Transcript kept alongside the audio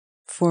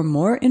For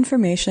more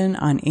information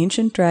on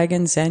Ancient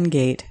Dragon Zen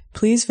Gate,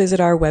 please visit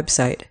our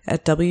website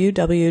at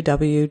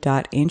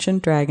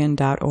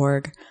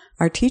www.ancientdragon.org.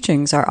 Our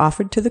teachings are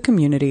offered to the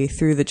community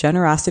through the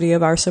generosity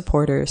of our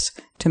supporters.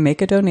 To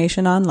make a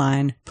donation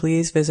online,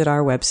 please visit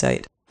our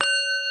website.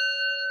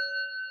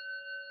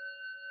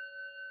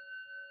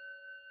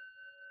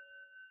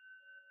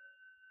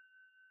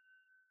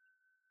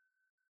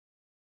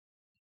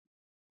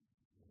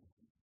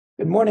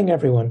 Good morning,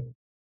 everyone.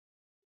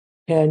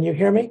 Can you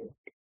hear me?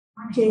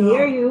 I can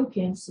hear you,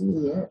 can't see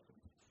you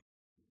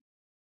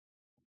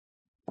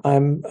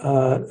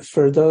yet.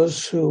 For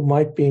those who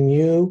might be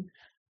new,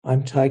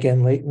 I'm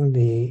Taigen Layton,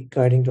 the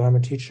guiding Dharma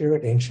teacher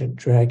at Ancient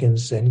Dragon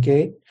Zen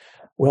Gate.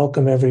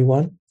 Welcome,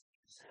 everyone.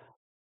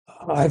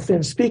 I've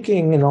been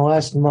speaking in the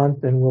last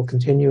month and will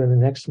continue in the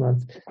next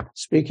month,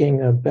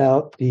 speaking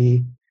about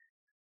the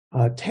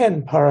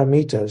 10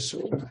 paramitas,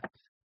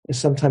 is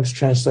sometimes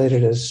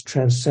translated as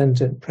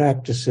transcendent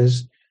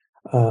practices.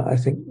 I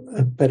think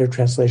a better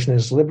translation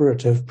is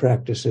liberative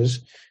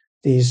practices.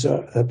 These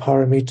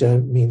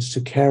paramita means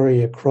to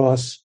carry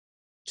across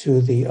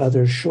to the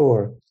other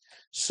shore.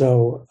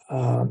 So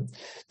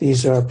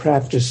these are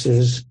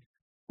practices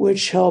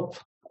which help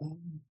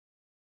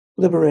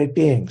liberate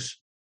beings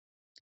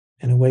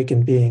and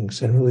awaken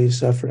beings and relieve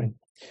suffering.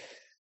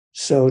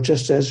 So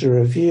just as a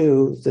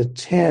review, the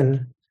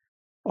 10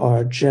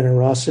 are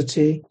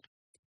generosity,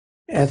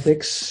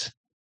 ethics,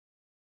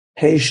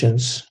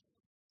 patience,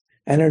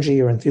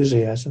 energy or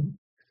enthusiasm,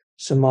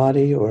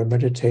 samadhi or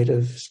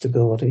meditative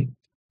stability,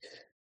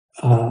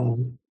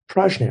 prajna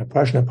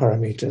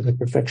paramita, the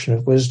perfection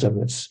of wisdom,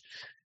 it's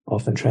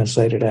often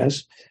translated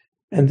as,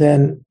 and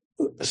then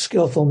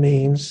skillful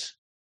means,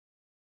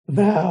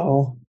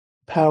 vow,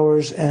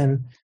 powers,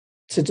 and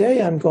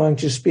today I'm going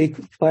to speak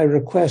by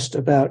request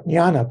about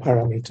jnana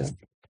paramita,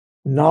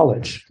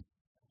 knowledge.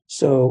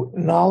 So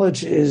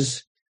knowledge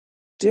is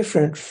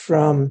different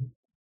from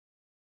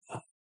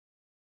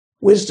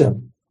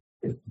wisdom.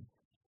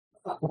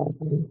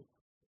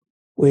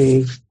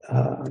 We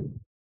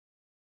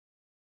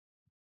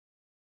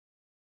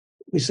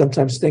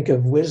sometimes think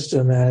of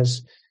wisdom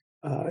as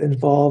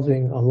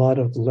involving a lot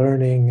of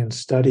learning and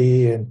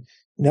study and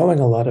knowing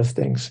a lot of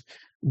things,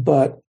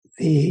 but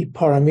the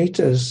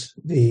paramitas,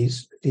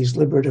 these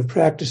liberative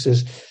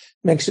practices,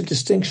 makes a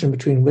distinction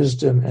between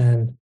wisdom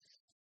and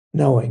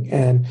knowing.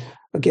 And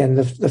again,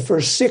 the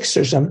first six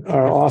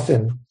are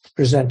often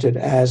presented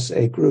as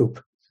a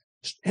group,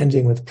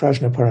 ending with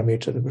prajna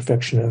paramita, the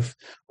perfection of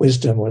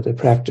wisdom or the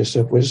practice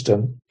of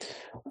wisdom.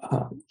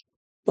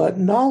 But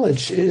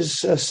knowledge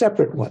is a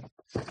separate one,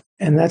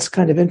 and that's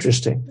kind of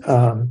interesting.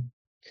 Prajna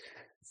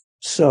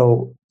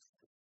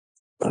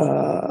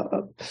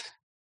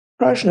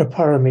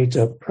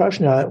paramita,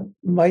 prajna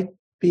might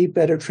be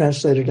better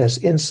translated as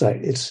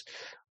insight. It's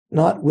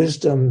not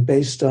wisdom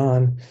based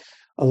on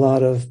a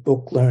lot of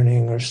book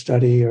learning or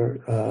study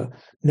or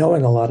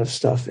knowing a lot of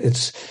stuff.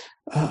 It's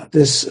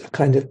this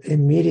kind of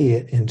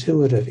immediate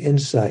intuitive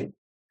insight,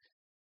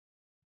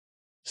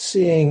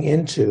 seeing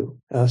into,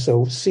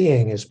 so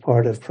seeing is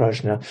part of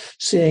prajna,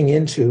 seeing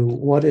into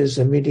what is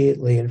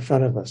immediately in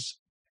front of us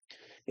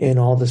in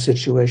all the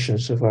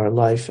situations of our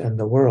life and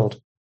the world.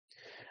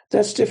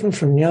 That's different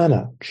from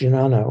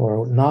jnana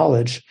or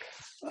knowledge.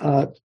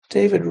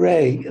 David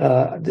Ray,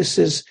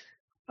 jnana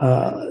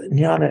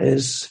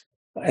is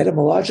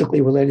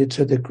etymologically related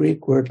to the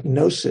Greek word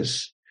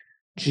gnosis,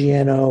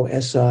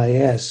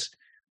 Gnosis.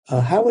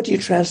 How would you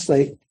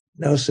translate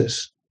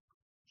gnosis?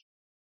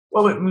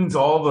 Well, it means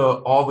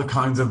all the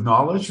kinds of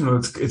knowledge. You know,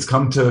 it's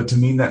come to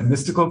mean that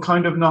mystical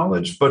kind of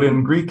knowledge. But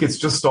in Greek, it's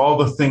just all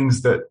the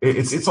things that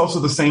it's also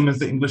the same as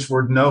the English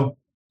word know.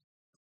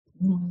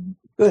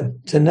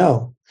 Good to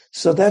know.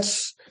 So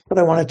that's what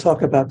I want to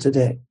talk about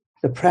today: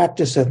 the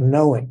practice of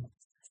knowing,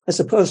 as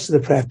opposed to the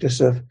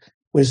practice of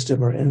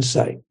wisdom or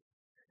insight.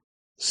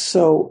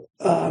 So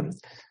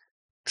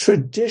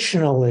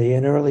traditionally,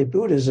 in early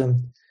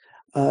Buddhism,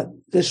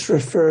 this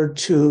referred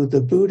to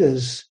the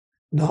Buddha's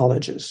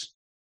knowledges,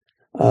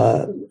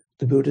 the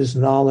Buddha's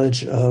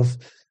knowledge of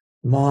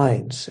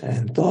minds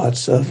and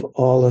thoughts of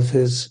all of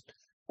his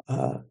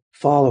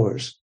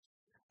followers,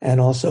 and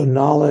also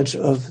knowledge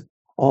of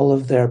all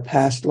of their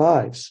past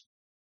lives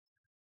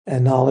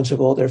and knowledge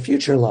of all their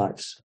future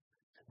lives.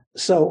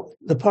 So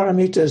the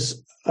paramitas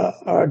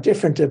are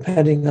different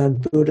depending on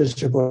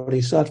Buddhas or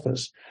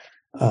bodhisattvas.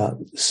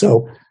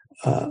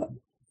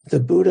 The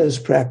Buddha's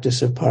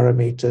practice of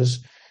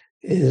paramitas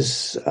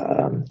is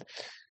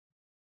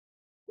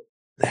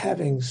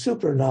having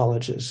super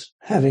knowledges,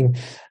 having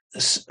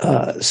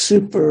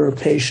super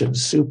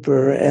patience,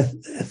 super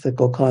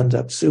ethical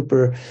conduct,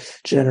 super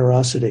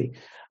generosity.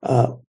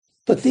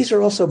 But these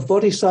are also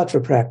bodhisattva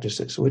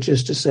practices, which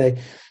is to say,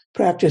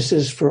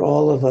 practices for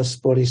all of us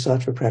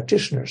bodhisattva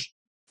practitioners,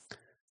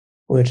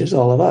 which is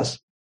all of us.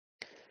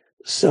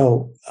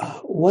 So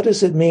what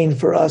does it mean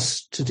for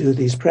us to do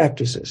these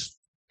practices?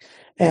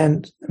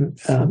 And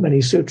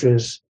many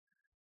sutras,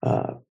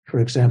 for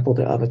example,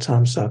 the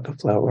Avatamsaka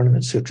Flower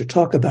Ornament Sutra,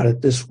 talk about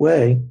it this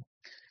way.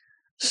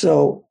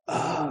 So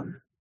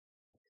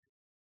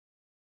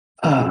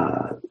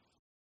how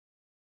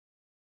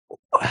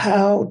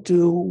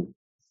do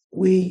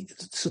we,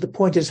 so the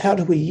point is, how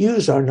do we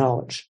use our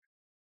knowledge?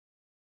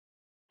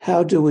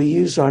 How do we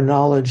use our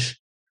knowledge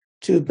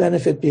to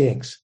benefit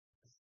beings,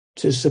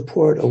 to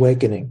support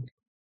awakening,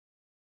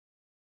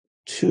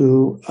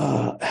 to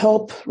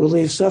help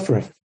relieve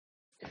suffering?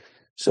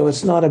 So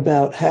it's not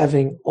about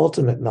having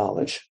ultimate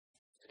knowledge.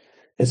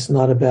 It's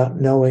not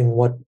about knowing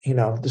what,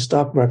 the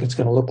stock market's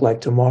going to look like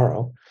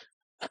tomorrow.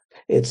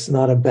 It's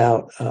not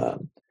about,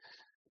 to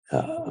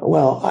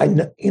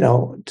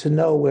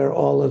know where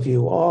all of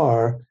you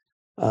are.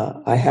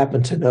 I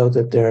happen to know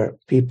that there are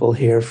people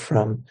here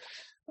from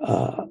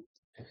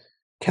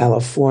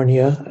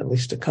California, at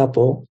least a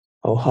couple,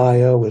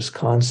 Ohio,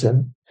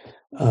 Wisconsin.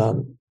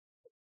 On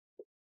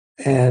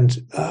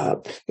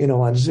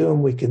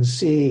Zoom, we can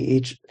see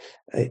each,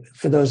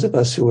 for those of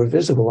us who are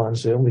visible on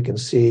Zoom, we can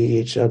see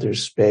each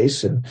other's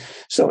space. And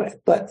so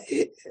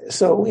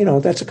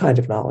that's a kind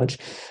of knowledge.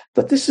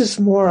 But this is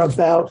more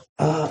about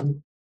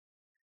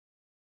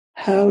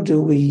how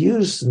do we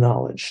use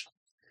knowledge?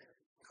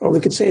 Or we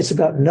could say it's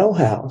about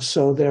know-how.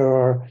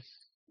 So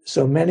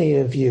so many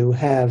of you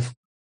have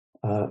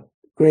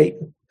great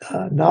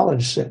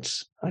knowledge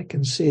sets. I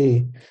can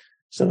see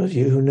some of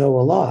you who know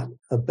a lot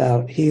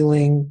about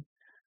healing,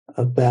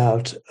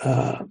 about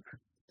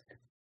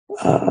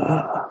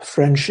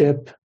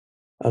friendship,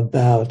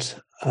 about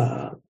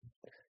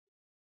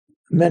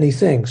many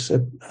things,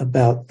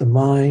 about the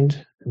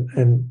mind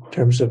in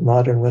terms of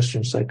modern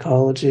Western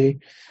psychology.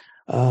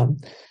 But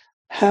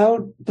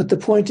the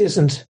point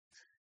isn't,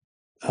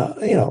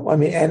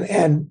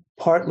 and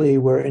partly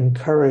we're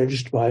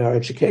encouraged by our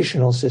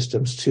educational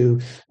systems to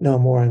know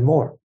more and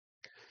more.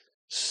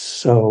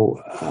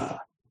 So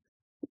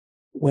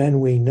when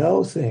we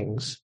know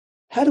things,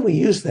 how do we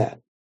use that?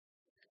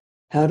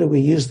 How do we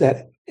use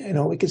that?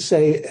 We could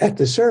say at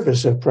the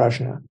service of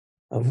prajna,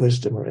 of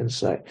wisdom or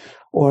insight,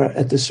 or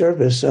at the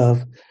service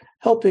of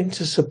helping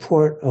to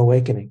support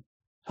awakening,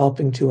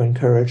 helping to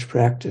encourage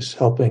practice,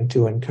 helping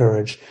to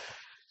encourage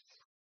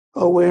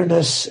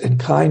awareness and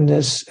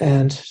kindness,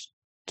 and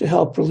to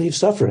help relieve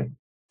suffering.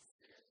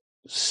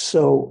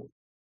 So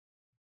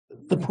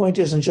the point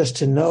isn't just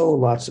to know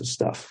lots of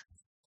stuff,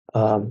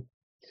 but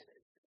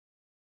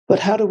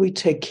how do we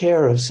take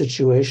care of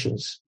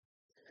situations?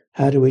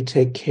 How do we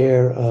take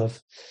care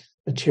of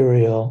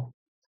material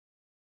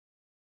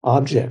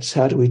objects?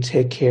 How do we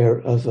take care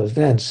of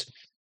events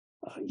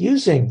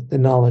using the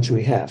knowledge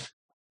we have?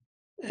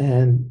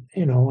 And,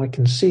 I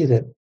can see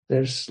that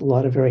there's a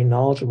lot of very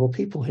knowledgeable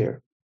people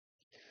here.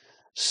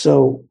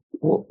 So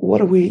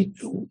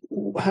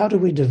how do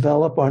we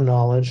develop our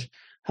knowledge?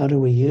 How do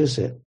we use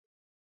it?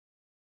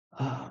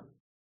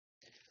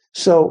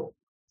 So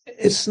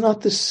it's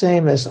not the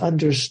same as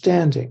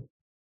understanding.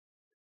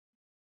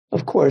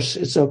 Of course,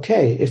 it's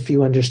okay if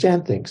you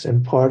understand things,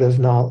 and part of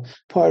jnana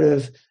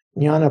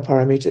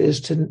paramita is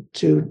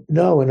to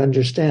know and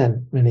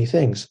understand many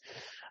things.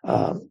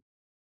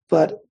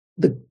 But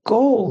the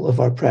goal of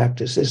our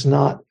practice is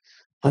not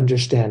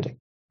understanding.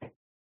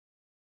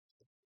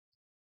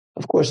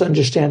 Of course,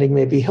 understanding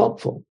may be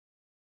helpful,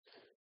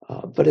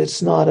 but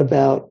it's not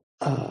about,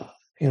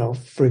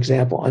 for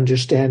example,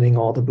 understanding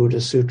all the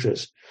Buddha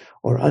sutras,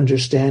 or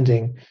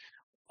understanding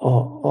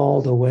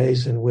all the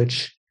ways in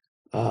which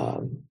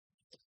our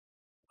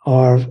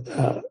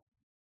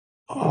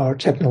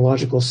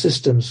technological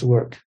systems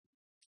work.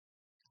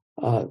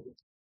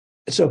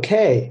 It's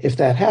okay if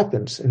that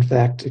happens. In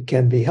fact, it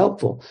can be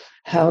helpful.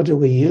 How do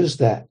we use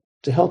that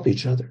to help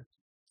each other?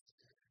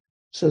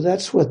 So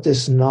that's what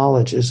this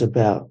knowledge is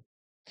about.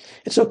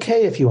 It's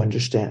okay if you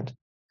understand,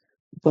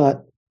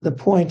 but the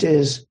point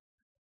is,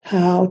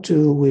 how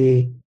do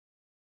we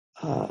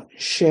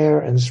share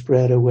and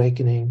spread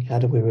awakening? How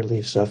do we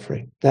relieve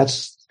suffering?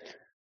 That's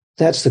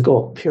the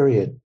goal,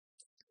 period.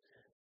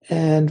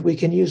 And we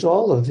can use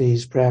all of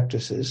these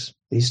practices,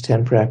 these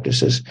 10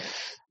 practices,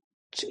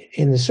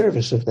 in the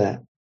service of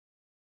that.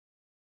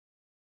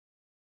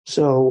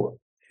 So,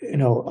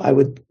 I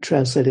would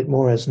translate it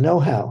more as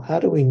know-how. How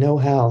do we know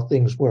how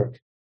things work?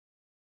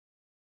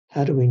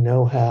 How do we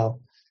know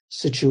how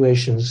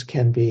situations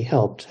can be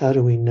helped? How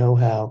do we know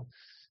how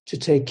to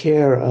take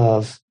care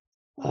of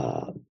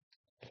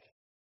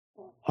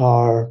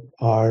our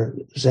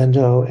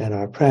zendo and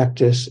our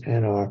practice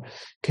and our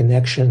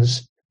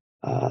connections?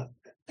 And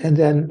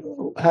then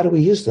how do we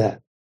use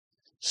that?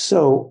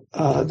 So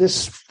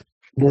this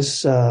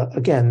practice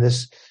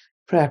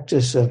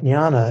of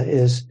jnana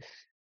is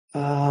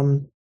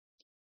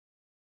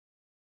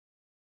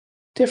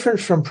different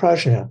from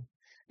prajna.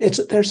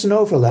 There's an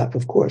overlap,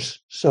 of course.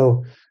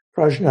 So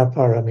prajna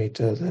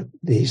paramita,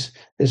 this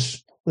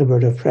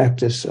liberative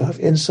practice of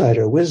insight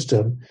or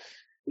wisdom,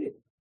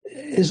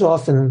 is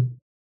often,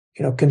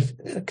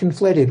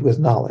 conflated with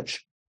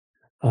knowledge.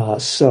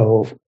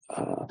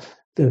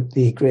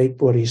 The great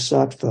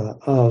bodhisattva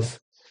of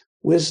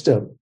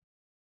wisdom,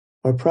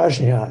 or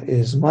prajna,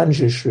 is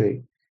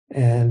Manjushri,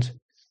 and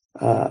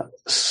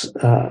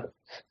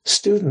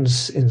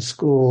students in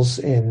schools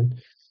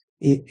in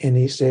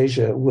East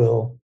Asia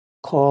will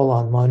call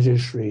on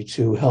Manjushri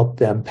to help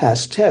them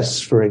pass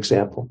tests, for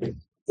example,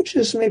 which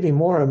is maybe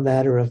more a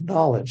matter of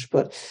knowledge.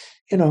 But,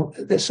 so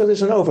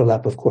there's an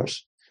overlap, of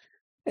course.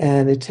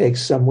 And it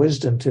takes some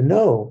wisdom to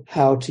know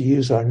how to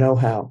use our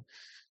know-how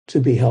to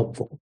be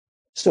helpful.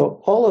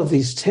 So all of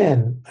these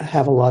 10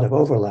 have a lot of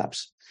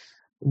overlaps.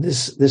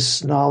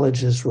 This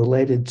knowledge is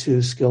related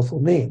to skillful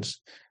means.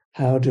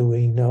 How do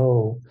we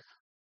know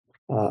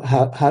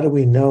how do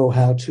we know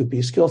how to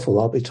be skillful?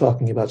 I'll be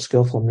talking about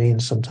skillful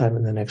means sometime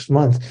in the next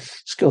month.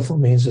 Skillful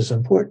means is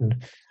important.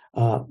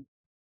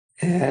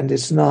 And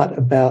it's not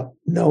about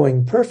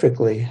knowing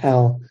perfectly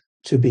how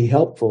to be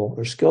helpful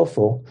or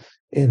skillful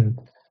in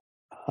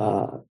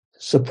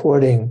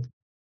supporting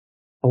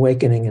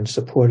awakening and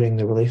supporting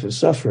the relief of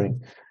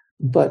suffering,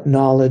 but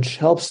knowledge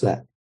helps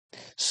that.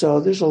 So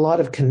there's a lot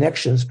of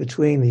connections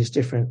between these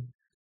different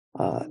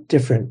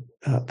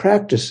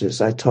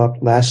practices. I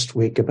talked last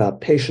week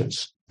about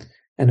patience,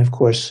 and of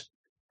course,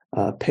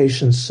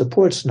 patience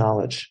supports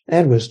knowledge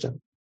and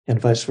wisdom, and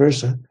vice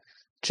versa.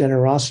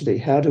 Generosity.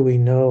 How do we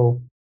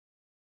know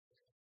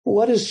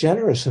what is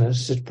generous in a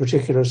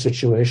particular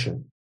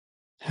situation?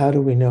 How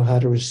do we know how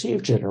to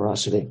receive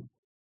generosity?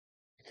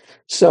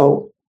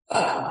 So,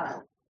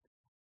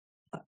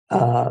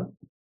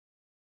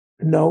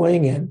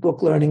 knowing and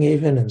book learning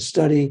even and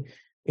study,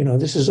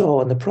 this is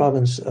all in the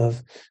province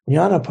of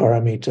Jnana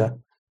Paramita.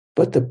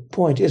 But the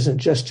point isn't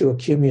just to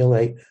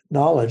accumulate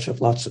knowledge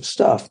of lots of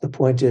stuff. The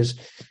point is,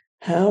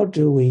 how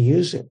do we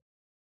use it?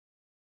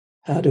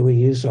 How do we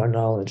use our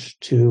knowledge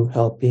to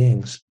help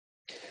beings?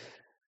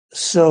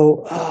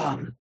 So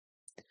I'm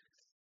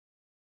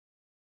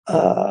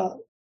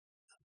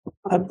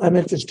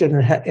interested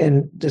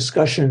in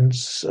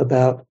discussions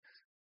about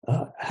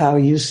how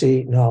you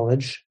see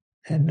knowledge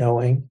and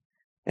knowing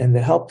and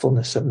the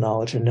helpfulness of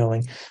knowledge and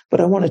knowing. But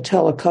I want to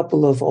tell a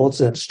couple of old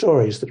Zen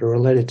stories that are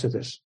related to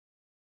this.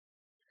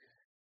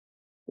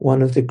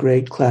 One of the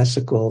great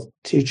classical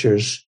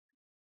teachers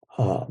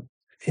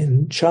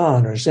in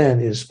Chan or Zen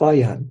is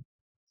Fayan,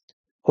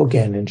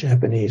 Hogen in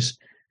Japanese.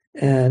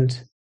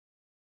 And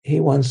he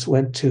once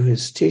went to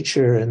his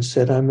teacher and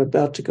said, I'm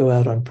about to go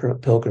out on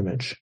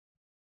pilgrimage.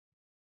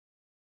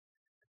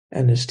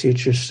 And his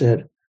teacher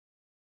said,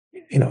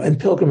 and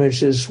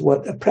pilgrimage is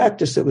what a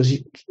practice that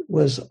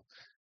was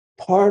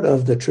part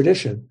of the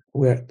tradition,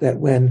 that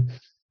when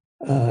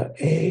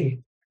a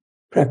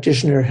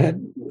practitioner had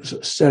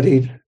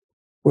studied,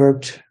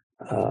 worked,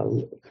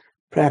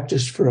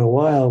 practiced for a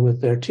while with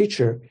their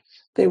teacher,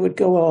 they would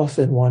go off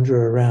and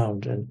wander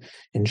around. And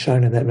in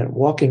China, that meant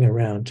walking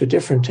around to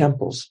different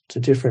temples, to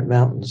different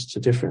mountains,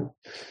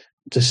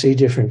 to see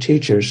different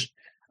teachers,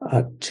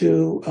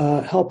 to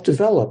help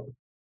develop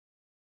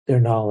their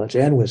knowledge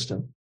and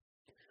wisdom.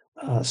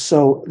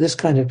 So this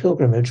kind of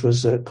pilgrimage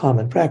was a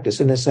common practice,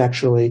 and it's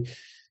actually,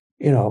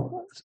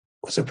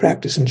 was a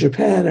practice in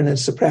Japan, and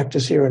it's a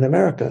practice here in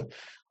America.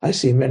 I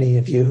see many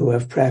of you who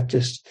have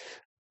practiced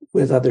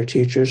with other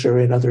teachers or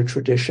in other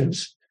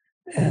traditions,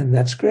 and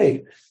that's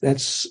great. That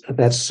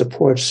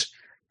supports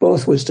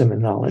both wisdom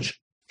and knowledge.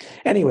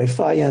 Anyway,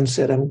 Fayan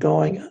said, I'm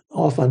going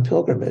off on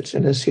pilgrimage,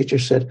 and his teacher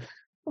said,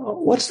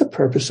 what's the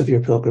purpose of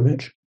your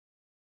pilgrimage?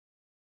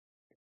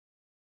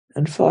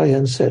 And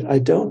Fayan said, I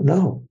don't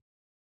know.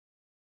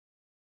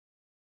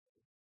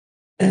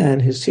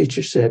 And his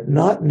teacher said,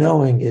 not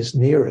knowing is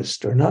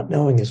nearest, or not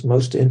knowing is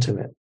most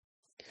intimate.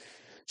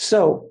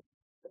 So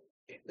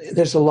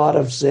there's a lot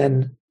of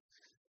Zen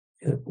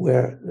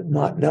where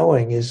not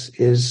knowing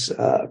is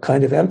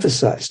kind of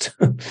emphasized,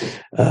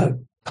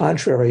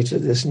 contrary to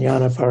this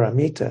jnana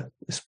paramita,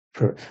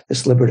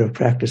 this liberative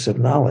practice of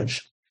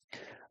knowledge.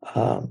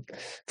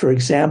 For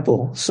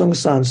example, Seung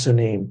San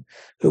Sunim,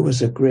 who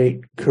was a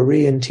great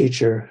Korean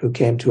teacher who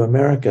came to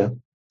America,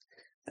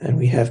 and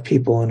we have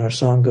people in our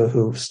Sangha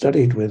who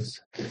studied with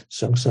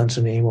Seung San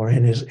Sunim or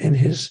in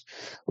his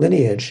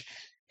lineage.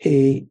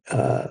 His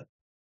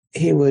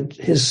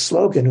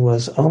slogan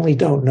was "Only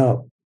don't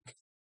know."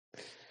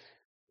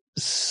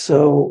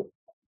 So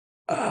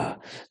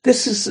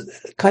this is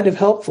kind of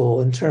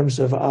helpful in terms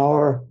of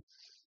our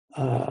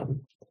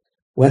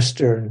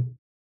Western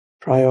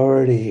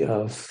priority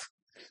of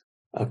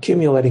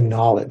accumulating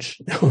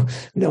knowledge,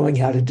 knowing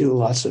how to do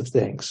lots of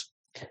things.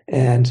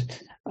 And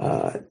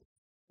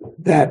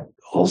that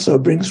also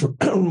brings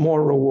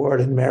more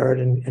reward and merit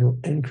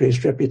and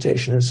increased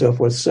reputation and so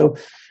forth. So,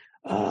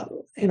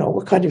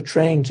 we're kind of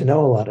trained to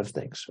know a lot of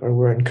things, or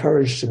we're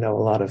encouraged to know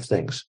a lot of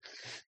things,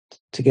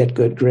 to get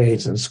good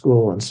grades in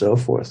school and so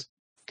forth,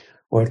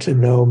 or to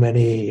know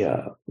many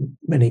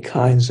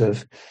kinds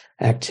of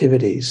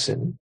activities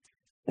and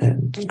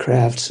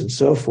crafts and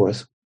so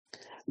forth.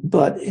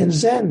 But in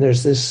Zen,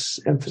 there's this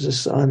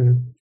emphasis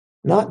on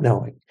not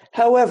knowing.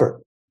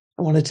 However,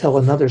 I want to tell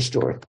another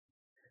story,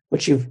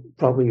 which you've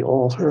probably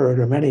all heard,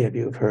 or many of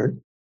you have heard,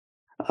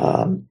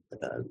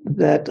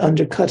 that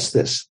undercuts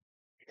this.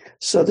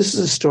 So this is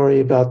a story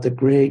about the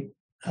great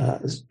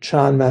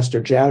Chan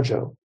master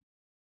Jiaozhou.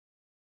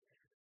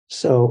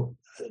 So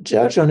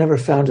Jiaozhou never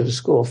founded a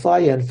school.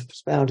 Fayan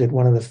founded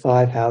one of the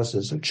 5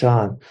 houses of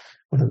Chan,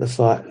 one of the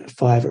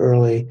five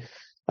early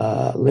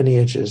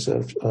lineages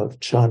of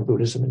Chan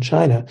Buddhism in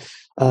China.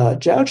 Zhao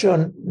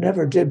Zhou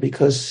never did,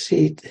 because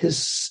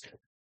his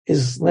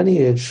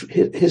lineage,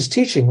 his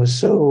teaching was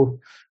so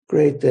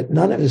great that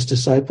none of his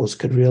disciples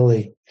could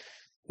really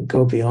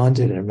go beyond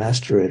it and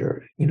master it,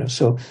 or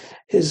so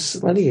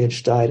his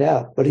lineage died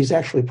out. But he's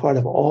actually part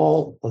of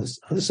all of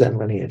the Zen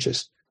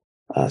lineages.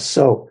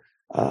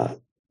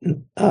 Zhao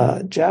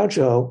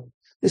Zhou.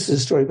 This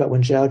is a story about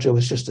when Zhao Zhou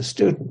was just a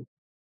student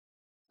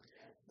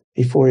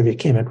before he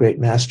became a great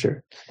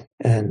master,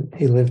 and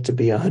he lived to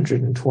be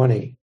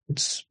 120.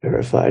 It's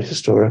verified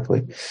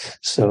historically.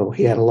 So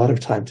he had a lot of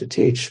time to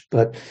teach.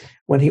 But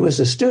when he was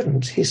a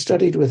student, he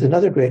studied with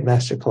another great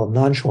master called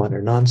Nanchuan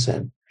or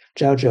Nansen.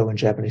 Zhao Zhou in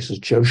Japanese is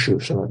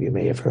Joshu. Some of you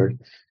may have heard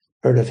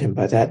of him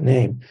by that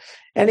name.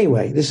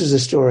 Anyway, this is a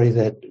story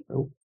that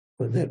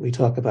we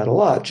talk about a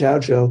lot. Zhao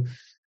Zhou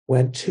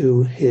went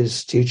to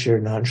his teacher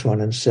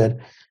Nanchuan and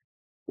said,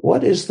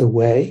 "What is the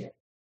way?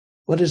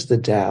 What is the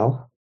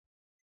Tao?"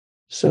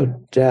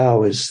 So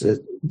Tao is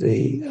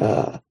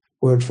the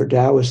word for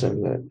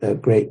Taoism, the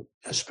great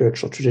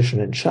spiritual tradition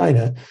in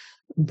China,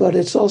 but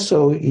it's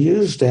also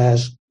used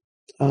as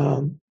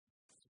a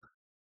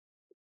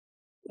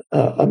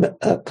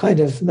kind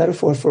of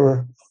metaphor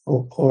for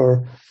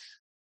or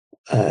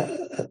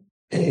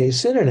a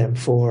synonym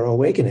for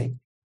awakening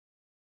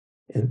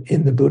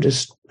in the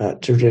Buddhist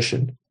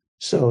tradition.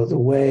 So the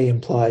way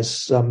implies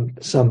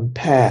some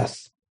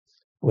path.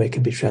 Way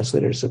can be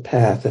translated as a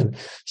path. And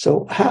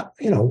so how,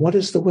 what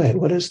is the way?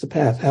 What is the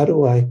path? How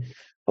do I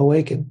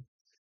awaken?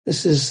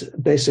 This is a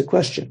basic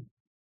question.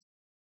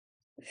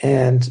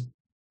 And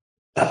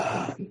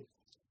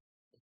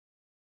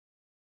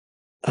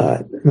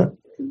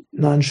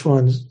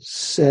Nanchuan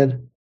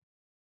said,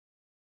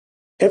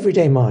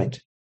 everyday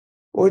mind,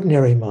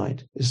 ordinary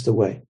mind is the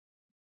way.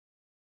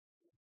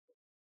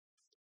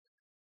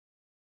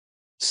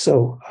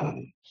 So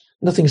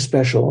nothing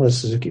special, as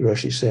Suzuki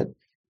Roshi said.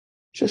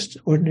 Just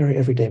ordinary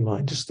everyday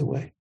mind is the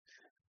way.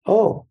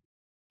 Oh,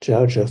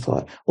 Zhao Zhou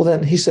thought. Well,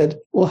 then he said,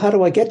 well, how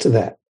do I get to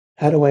that?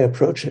 How do I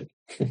approach it?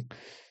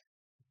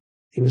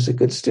 He was a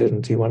good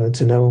student. He wanted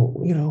to know,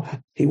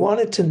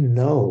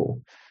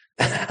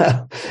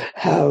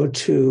 how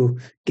to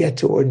get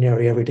to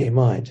ordinary everyday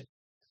mind.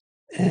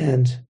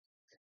 And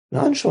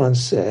Nanchuan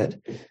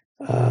said,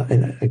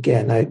 and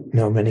again, I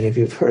know many of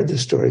you have heard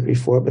this story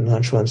before, but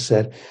Nanchuan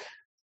said,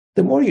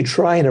 the more you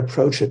try and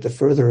approach it, the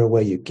further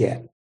away you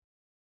get.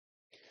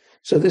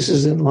 So this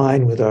is in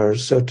line with our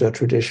Soto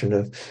tradition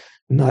of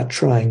not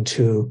trying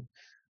to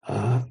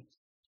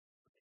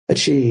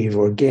achieve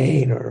or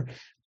gain or,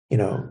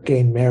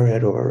 gain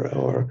merit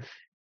or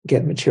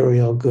get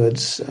material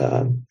goods.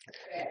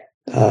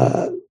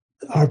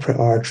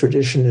 Our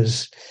tradition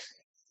is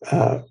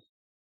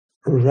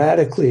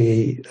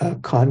radically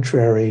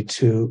contrary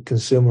to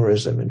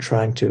consumerism and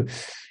trying to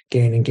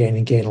gain and gain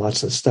and gain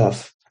lots of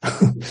stuff,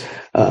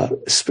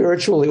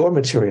 spiritually or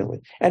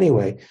materially.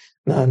 Anyway,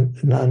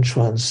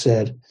 Nanchuan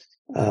said,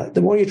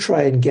 the more you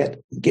try and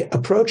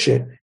approach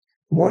it,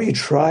 the more you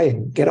try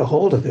and get a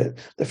hold of it,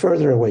 the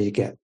further away you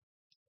get.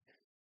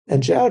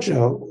 And Zhao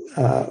Zhou,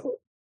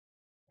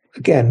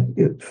 again,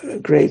 a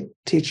great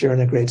teacher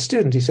and a great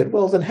student, he said,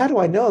 well, then how do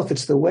I know if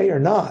it's the way or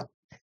not?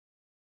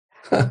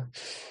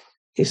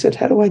 He said,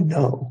 how do I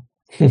know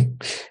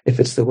if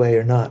it's the way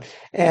or not?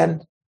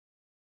 And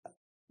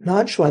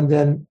Nanchuan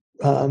then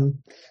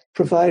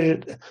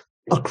provided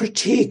a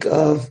critique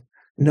of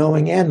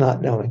knowing and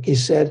not knowing. He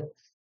said,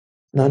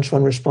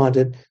 Nanchuan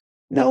responded,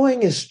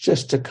 knowing is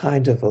just a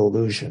kind of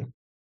illusion.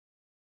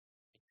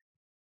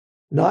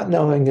 Not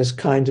knowing is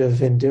kind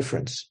of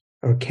indifference,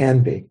 or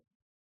can be,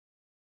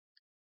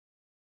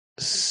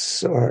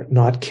 or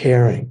not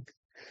caring.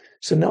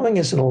 So knowing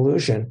is an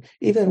illusion,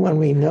 even when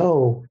we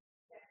know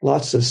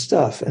lots of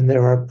stuff. And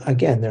there are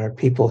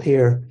people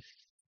here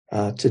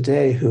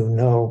today who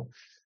know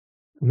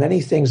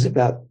many things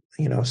about,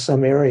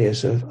 some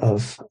areas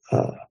of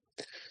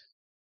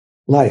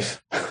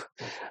life.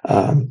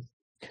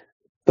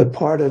 But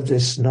part of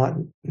this not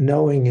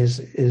knowing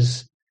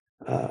is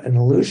an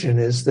illusion,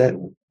 is that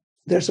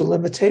there's a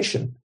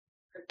limitation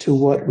to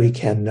what we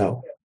can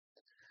know.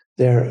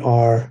 There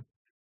are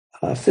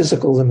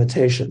physical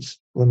limitations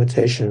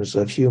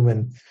of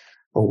human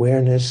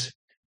awareness,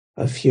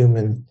 of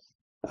human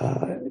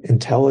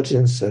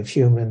intelligence, of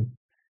human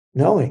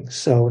knowing.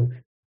 So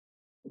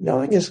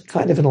knowing is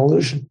kind of an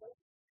illusion.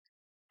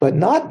 But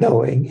not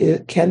knowing,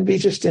 it can be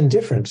just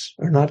indifference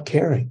or not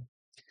caring.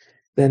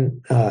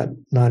 Then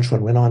Nanchuan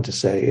went on to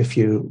say,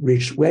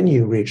 when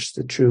you reach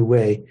the true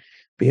way,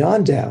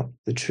 beyond doubt,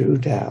 the true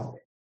Tao,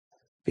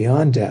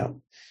 beyond doubt,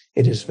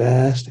 it is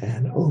vast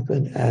and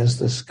open as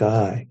the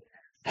sky.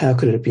 How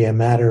could it be a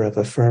matter of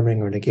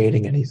affirming or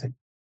negating anything?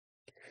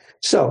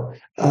 So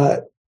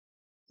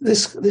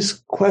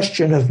this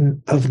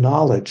question of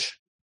knowledge,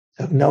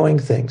 of knowing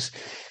things,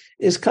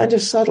 is kind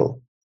of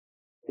subtle.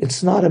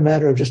 It's not a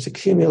matter of just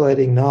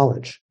accumulating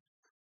knowledge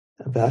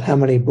about how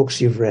many books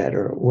you've read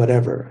or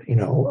whatever,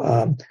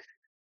 And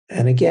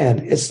again,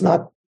 it's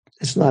not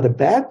It's not a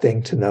bad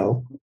thing to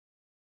know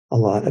a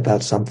lot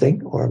about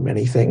something or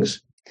many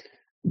things,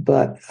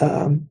 but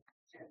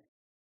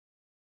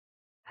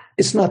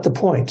it's not the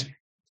point.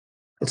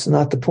 It's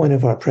not the point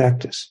of our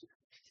practice.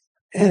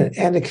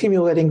 And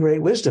accumulating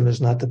great wisdom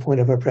is not the point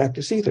of our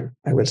practice either,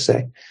 I would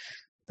say.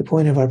 The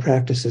point of our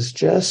practice is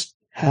just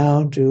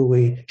how do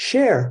we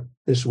share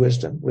this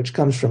wisdom, which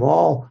comes from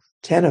all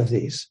 10 of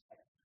these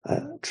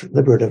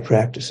liberative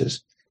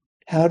practices.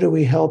 How do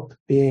we help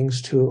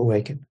beings to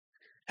awaken?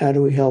 How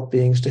do we help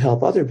beings to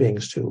help other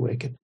beings to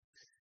awaken?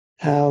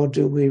 How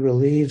do we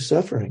relieve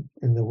suffering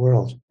in the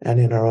world and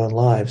in our own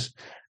lives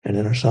and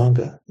in our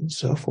Sangha and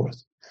so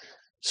forth?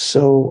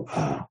 So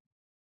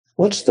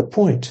what's the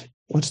point?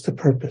 What's the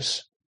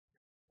purpose?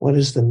 What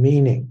is the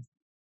meaning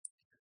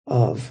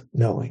of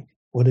knowing?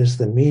 What is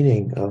the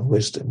meaning of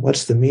wisdom?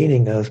 What's the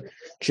meaning of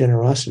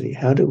generosity?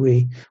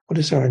 What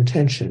is our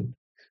intention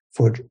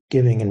for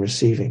giving and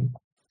receiving?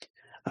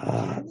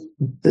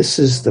 This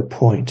is the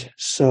point.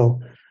 So,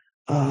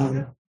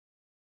 I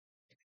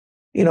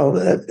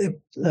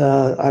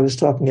was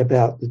talking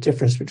about the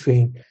difference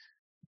between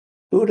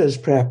Buddha's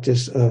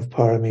practice of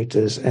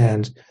paramitas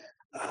and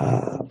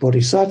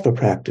bodhisattva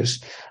practice.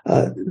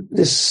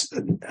 This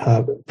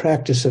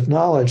practice of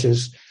knowledge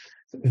is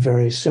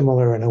very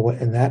similar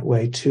in that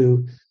way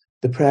to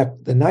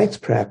the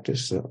ninth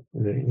practice. The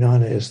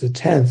jnana is the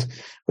 10th,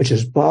 which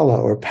is bala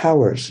or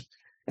powers.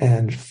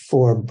 And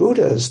for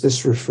Buddhas,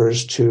 this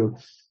refers to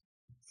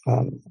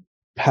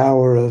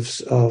power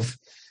of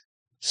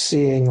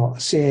seeing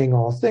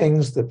all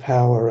things, the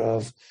power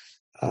of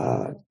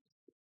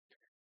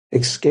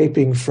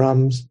escaping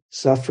from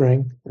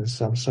suffering and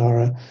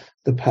samsara,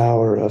 the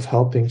power of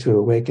helping to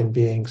awaken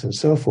beings, and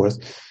so forth.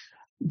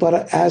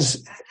 But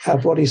as a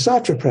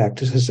bodhisattva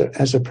practice,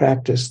 as a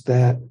practice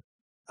that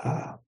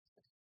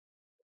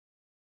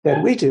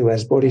we do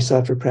as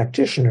bodhisattva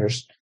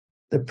practitioners,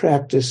 the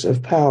practice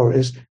of power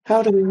is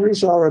how do we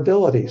use our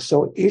abilities?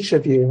 So each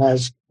of you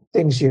has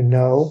things you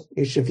know,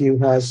 each of you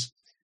has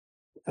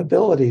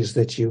abilities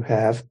that you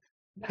have.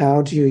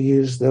 How do you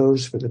use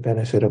those for the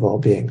benefit of all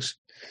beings?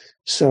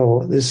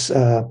 So this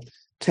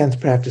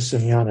 10th practice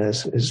of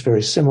jnana is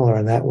very similar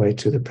in that way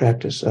to the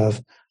practice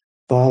of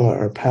bala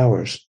or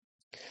powers.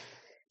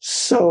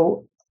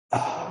 So,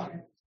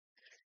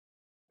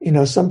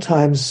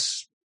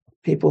 sometimes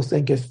people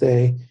think if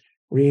they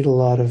read a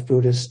lot of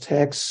Buddhist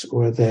texts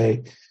or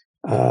they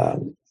go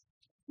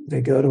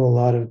to a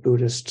lot of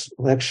Buddhist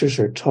lectures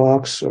or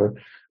talks or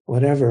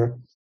whatever,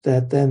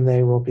 that then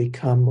they will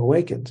become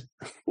awakened.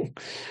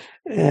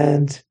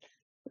 And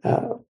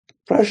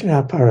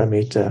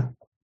Prajnaparamita,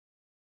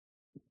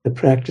 the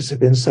practice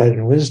of insight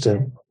and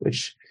wisdom,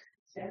 which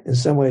in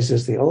some ways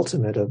is the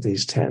ultimate of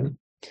these 10,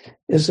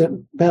 is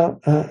about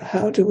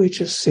how do we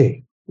just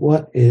see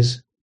what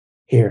is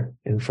here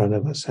in front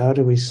of us? How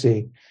do we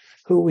see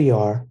who we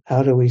are?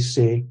 How do we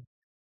see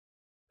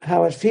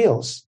how it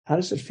feels? How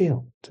does it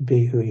feel to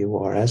be who you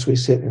are? As we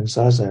sit in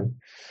Zazen,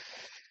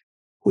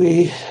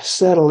 we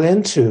settle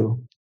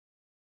into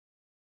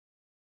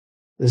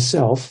the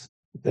self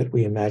that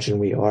we imagine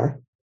we are,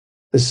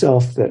 the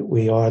self that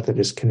we are that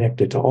is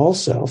connected to all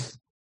self,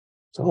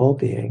 to all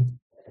being.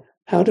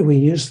 How do we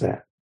use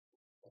that?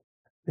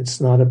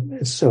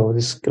 So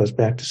this goes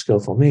back to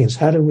skillful means.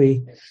 How do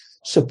we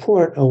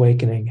support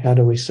awakening? How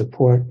do we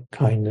support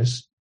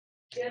kindness?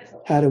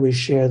 How do we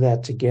share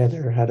that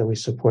together? How do we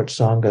support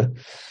Sangha?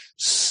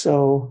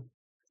 So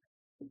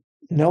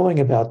knowing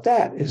about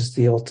that is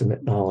the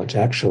ultimate knowledge,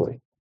 actually.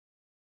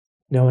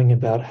 Knowing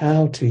about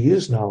how to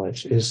use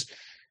knowledge is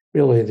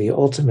really the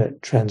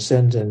ultimate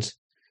transcendent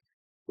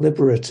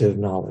liberative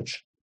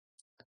knowledge.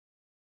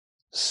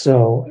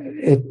 So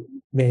it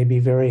may be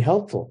very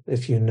helpful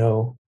if you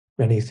know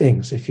many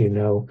things, if you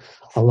know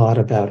a lot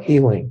about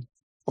healing,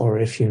 or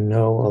if you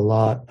know a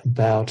lot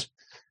about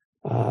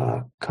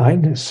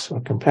kindness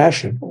or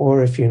compassion,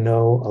 or if you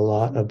know a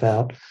lot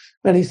about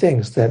many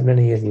things that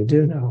many of you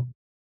do know.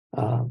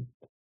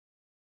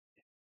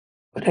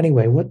 But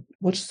anyway,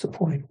 what's the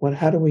point?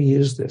 How do we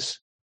use this?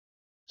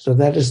 So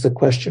that is the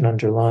question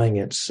underlying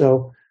it.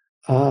 So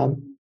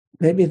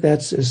maybe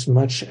that's as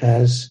much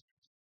as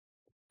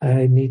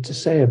I need to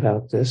say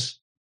about this.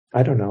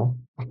 I don't know.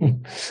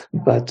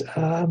 But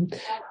I'm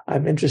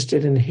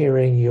interested in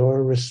hearing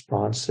your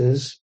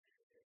responses,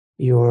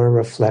 your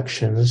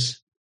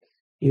reflections,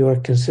 your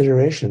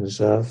considerations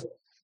of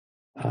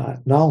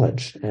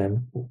knowledge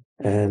and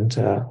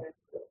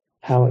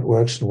how it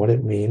works and what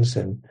it means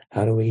and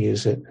how do we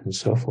use it and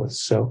so forth.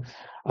 So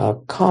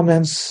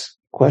comments,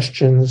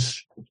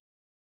 questions,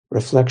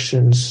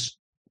 reflections,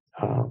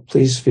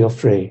 please feel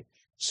free.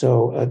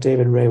 So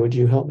David Ray, would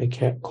you help me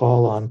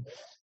call on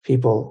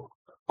people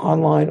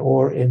online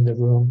or in the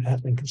room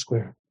at Lincoln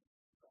Square?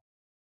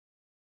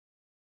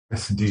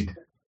 Yes, indeed.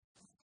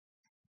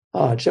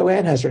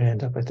 Joanne has her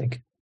hand up, I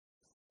think.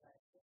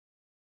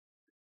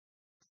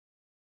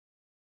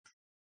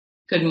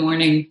 Good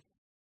morning.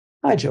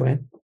 Hi,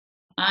 Joanne.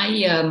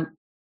 I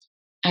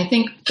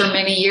think for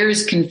many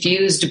years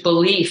confused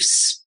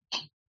beliefs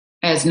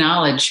as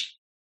knowledge.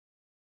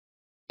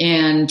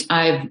 And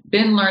I've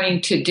been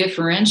learning to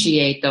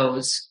differentiate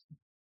those.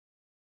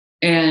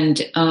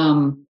 And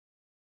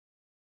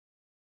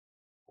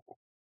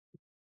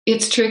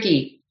it's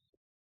tricky.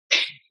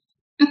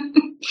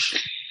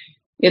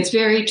 It's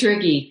very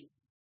tricky.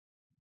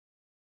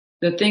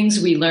 The things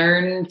we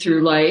learn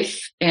through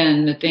life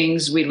and the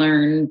things we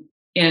learn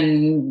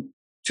in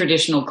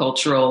traditional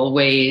cultural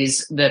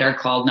ways that are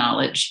called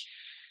knowledge.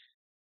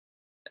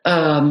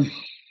 And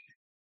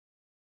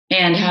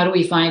how do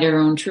we find our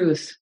own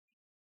truth?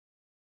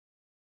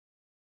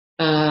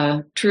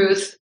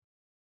 Truth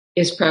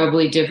is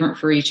probably different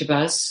for each of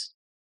us,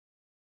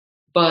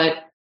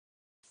 but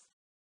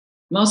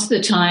most of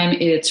the time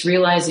it's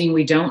realizing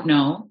we don't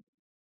know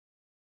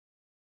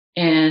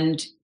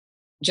and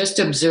just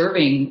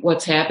observing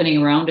what's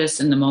happening around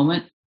us in the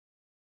moment,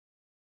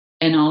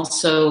 and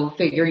also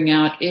figuring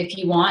out if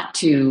you want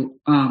to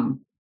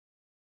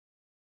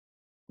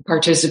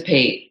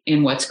participate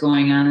in what's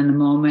going on in the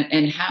moment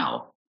and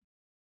how.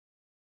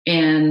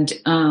 And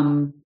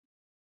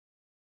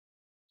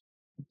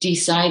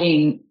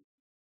deciding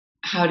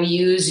how to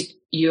use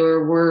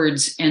your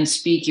words and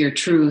speak your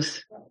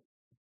truth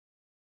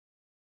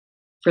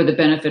for the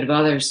benefit of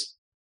others.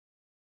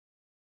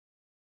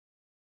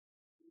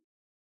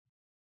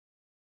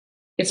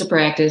 It's a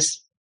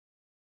practice.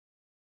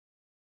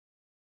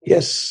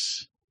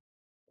 Yes.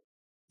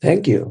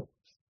 Thank you.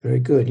 Very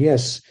good.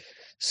 Yes.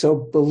 So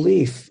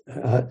belief,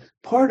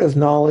 part of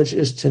knowledge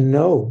is to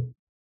know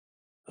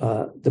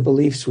the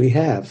beliefs we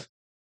have.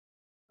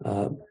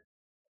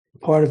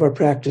 Part of our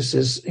practice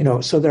is,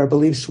 so there are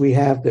beliefs we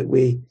have that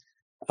we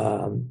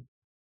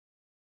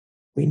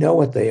know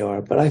what they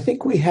are. But I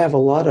think we have a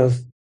lot of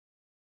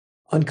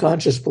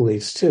unconscious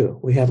beliefs too.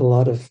 We have a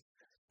lot of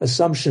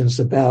assumptions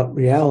about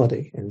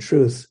reality and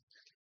truth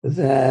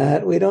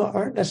that we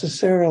aren't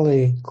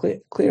necessarily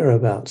clear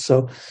about.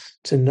 So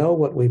to know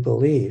what we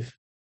believe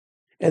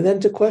and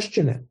then to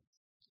question it.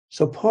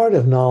 So part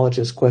of knowledge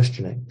is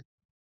questioning.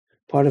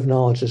 Part of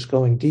knowledge is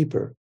going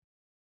deeper.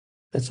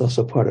 That's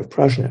also part of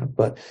prajna.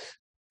 But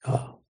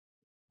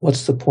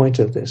what's the point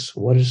of this?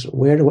 Where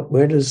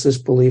does this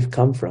belief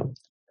come from?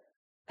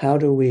 How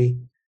do we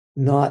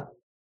not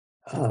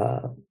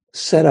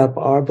set up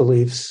our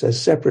beliefs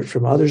as separate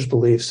from others'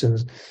 beliefs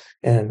and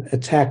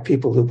attack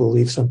people who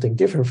believe something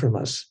different from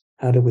us?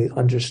 How do we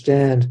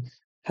understand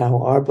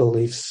how our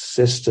belief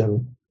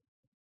system,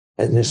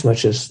 and as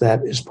much as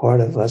that is part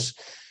of us,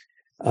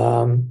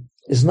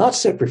 is not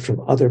separate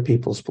from other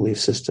people's belief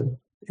system?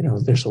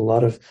 There's a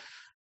lot of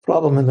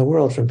problem in the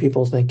world from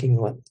people thinking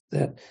what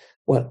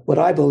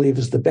I believe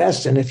is the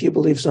best, and if you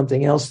believe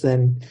something else,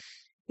 then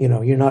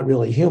you're not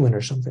really human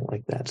or something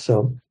like that.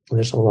 So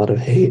there's a lot of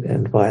hate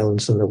and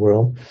violence in the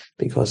world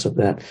because of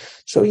that.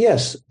 So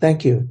yes,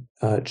 thank you,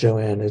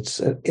 Joanne.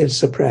 It's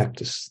a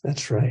practice.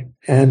 That's right.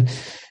 And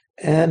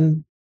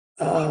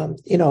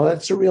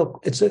it's a real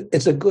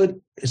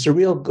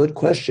good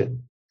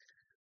question.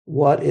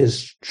 What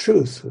is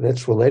truth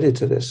that's related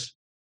to this?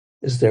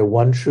 Is there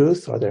one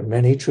truth? Are there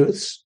many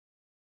truths?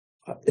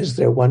 Is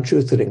there one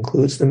truth that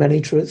includes the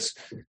many truths?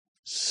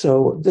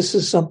 So this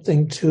is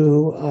something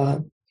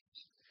to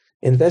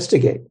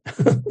investigate.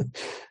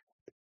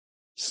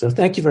 So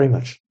thank you very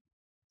much.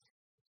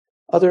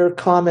 Other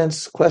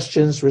comments,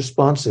 questions,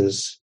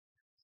 responses?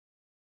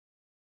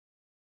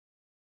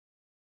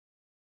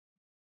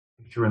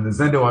 If you're in the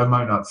Zendo, I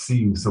might not see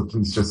you, so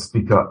please just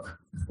speak up.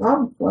 I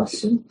have a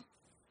question.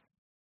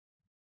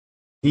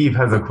 Eve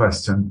has a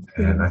question,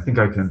 and I think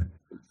I can.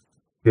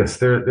 Yes,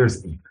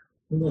 there's Eve.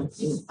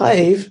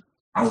 Hi, Eve.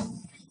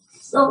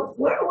 So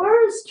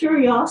where is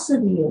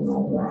curiosity in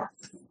all that?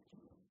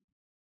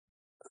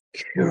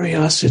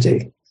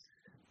 Curiosity.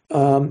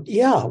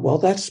 Well,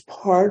 that's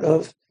part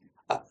of,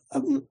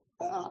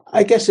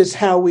 I guess it's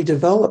how we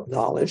develop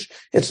knowledge.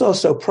 It's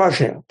also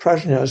prajna.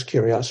 Prajna is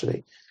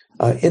curiosity.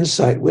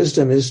 Insight,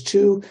 wisdom is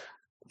to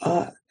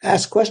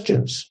ask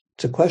questions,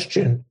 to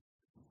question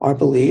our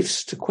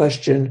beliefs, to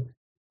question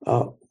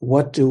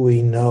what do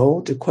we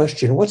know, to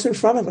question what's in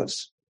front of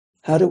us.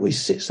 How do we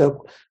see?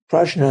 So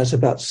prajna is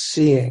about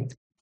seeing,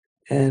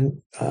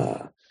 and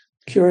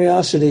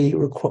curiosity,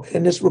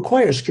 and this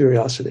requires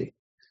curiosity.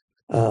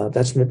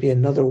 That's maybe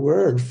another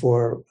word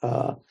for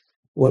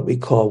what we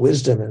call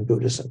wisdom in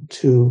Buddhism,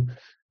 to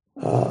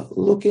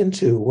look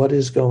into what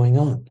is going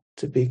on,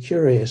 to be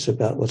curious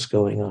about what's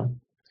going on.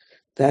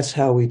 That's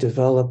how we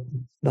develop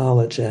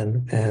knowledge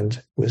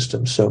and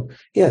wisdom. So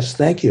yes,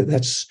 thank you.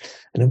 That's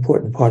an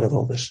important part of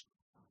all this.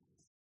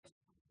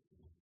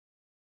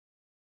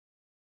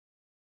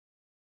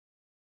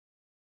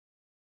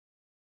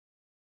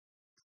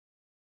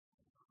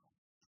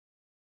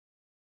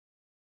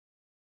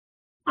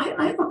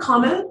 I have a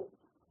comment.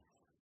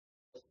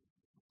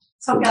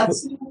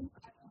 Ogetsu.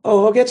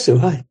 Oh, Ogetsu,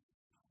 hi.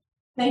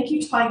 Thank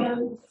you,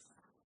 Taigen.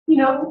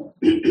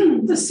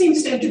 This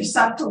seems to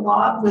intersect a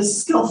lot with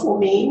skillful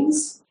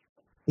means.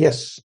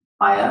 Yes.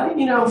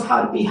 Of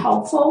how to be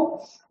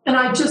helpful. And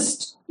I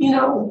just,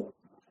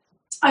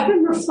 I've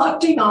been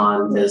reflecting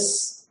on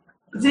this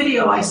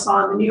video I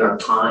saw in the New York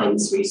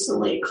Times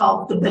recently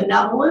called The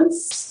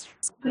Benevolence.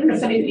 I don't know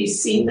if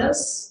anybody's seen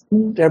this.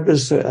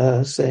 Deborah's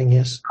saying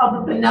yes.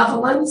 Called The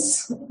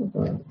Benevolence.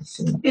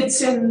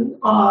 It's in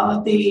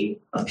the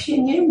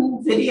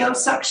opinion video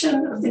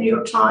section of the New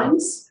York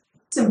Times.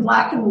 It's in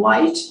black and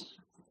white.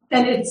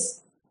 And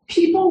it's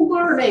people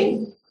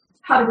learning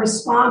how to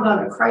respond on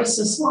a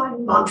crisis line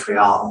in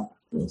Montreal,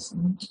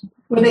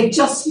 where they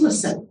just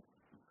listen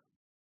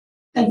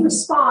and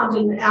respond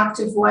in an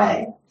active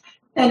way.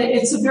 And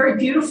it's a very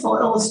beautiful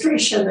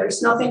illustration.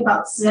 There's nothing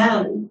about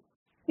Zen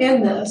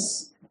in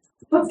this,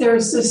 but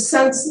there's this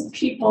sense of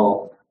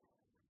people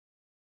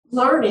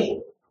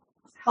learning,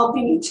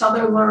 helping each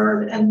other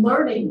learn, and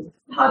learning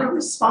how to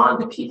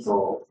respond to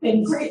people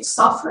in great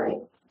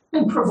suffering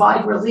and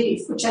provide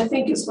relief, which I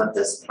think is what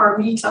this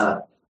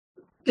Paramita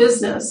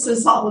business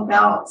is all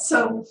about.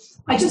 So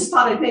I just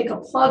thought I'd make a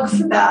plug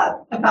for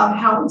that, about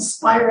how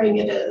inspiring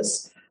it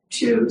is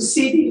to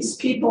see these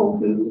people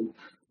who,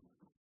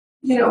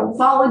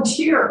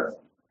 volunteer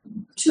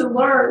to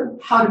learn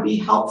how to be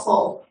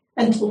helpful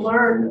and to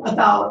learn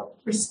about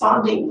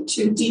responding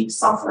to deep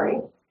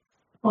suffering.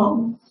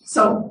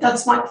 So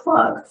that's my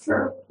plug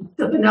for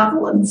the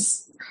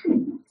benevolence.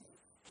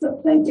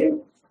 So thank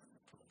you.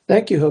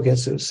 Thank you,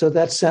 Hogetsu. So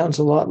that sounds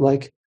a lot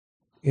like,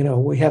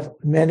 we have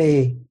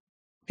many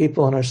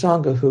people in our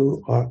Sangha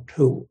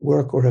who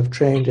work or have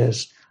trained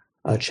as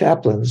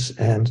chaplains,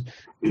 and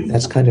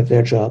that's kind of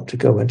their job to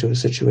go into a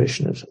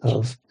situation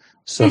of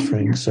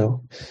suffering.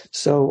 So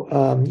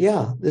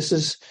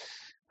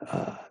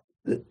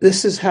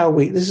this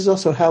is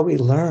also how we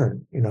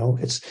learn.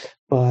 It's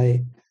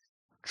by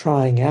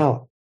trying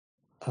out,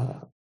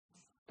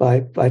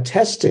 by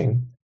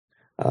testing.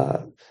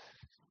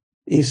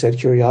 You said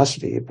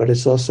curiosity, but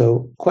it's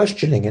also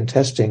questioning and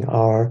testing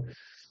our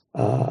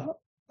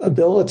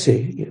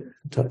ability,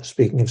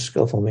 speaking of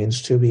skillful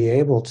means, to be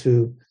able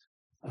to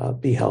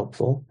be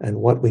helpful, and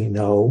what we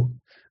know,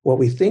 what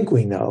we think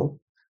we know,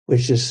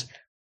 which is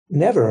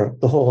never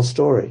the whole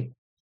story.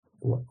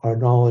 Our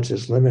knowledge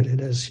is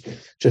limited as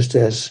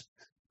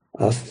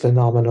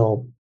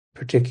phenomenal,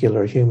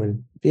 particular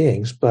human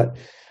beings. But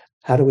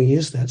how do we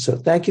use that? So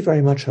thank you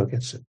very much,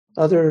 Hogetsu.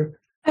 I'd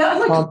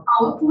like to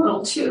follow up a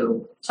little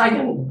too, so I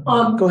can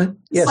go ahead.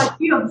 Yes. It's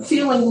like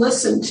feeling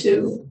listened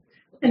to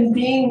and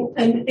being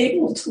and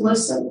able to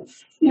listen.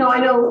 I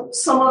know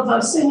some of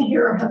us in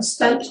here have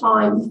spent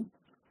time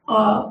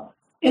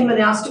in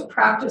monastic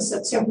practice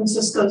at San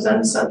Francisco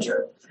Zen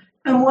Center.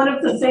 And one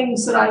of the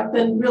things that I've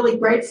been really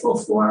grateful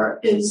for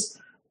is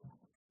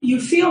you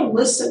feel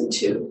listened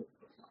to,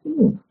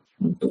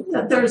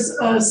 that there's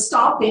a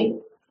stopping,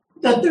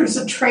 that there's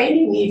a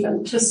training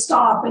even to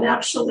stop and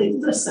actually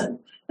listen.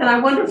 And I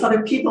wonder if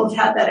other people have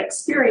had that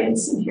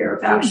experience in here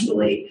of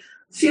actually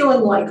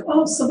feeling like,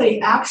 somebody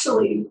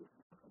actually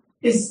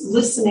is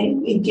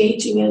listening,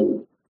 engaging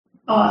in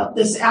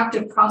this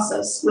active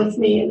process with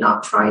me and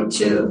not trying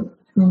to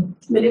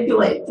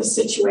manipulate the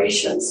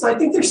situation. So I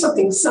think there's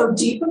something so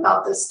deep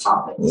about this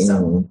topic.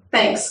 So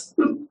thanks.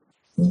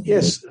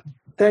 Yes,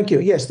 thank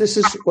you. Yes, this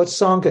is what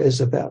Sangha is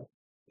about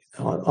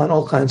on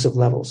all kinds of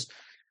levels.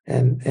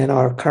 And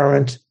our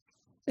current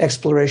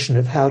exploration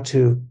of how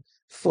to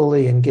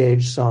fully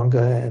engage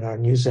Sangha and our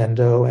new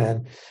Zendo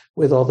and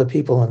with all the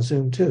people on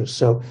Zoom too.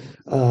 So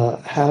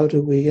how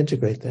do we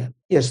integrate that?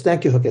 Yes,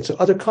 thank you, Hogetsu. So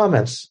other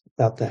comments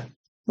about that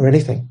or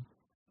anything?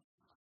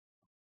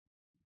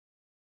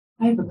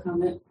 I have a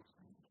comment.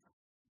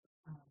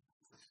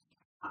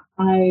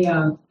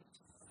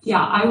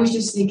 I was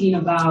just thinking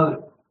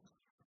about...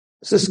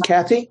 Is this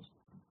Kathy?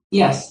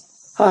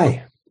 Yes.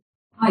 Hi.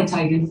 Hi,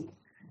 Tigan.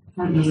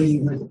 I don't know where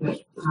you were, but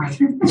hi.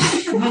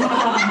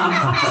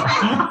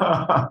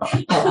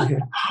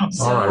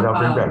 All right, I'll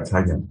bring back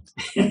Tigan.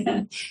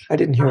 I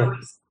didn't hear it.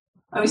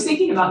 I was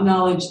thinking about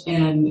knowledge,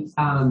 and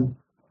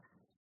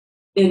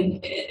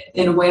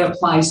in a way it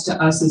applies to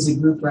us as a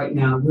group right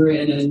now. We're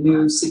in a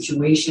new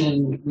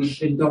situation. We've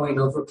been going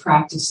over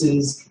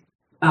practices.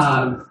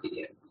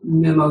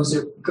 Memos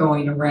are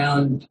going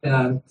around.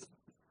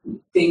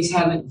 Things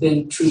haven't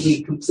been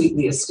truly,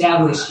 completely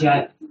established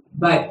yet,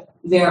 but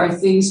there are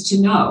things to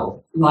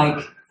know,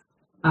 like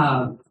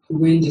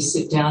when to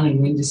sit down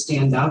and when to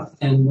stand up,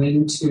 and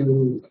when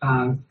to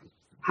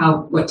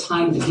what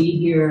time to be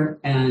here,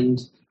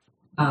 and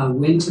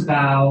when to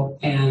bow,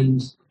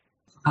 and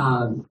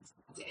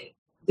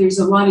there's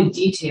a lot of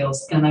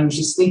details. And I was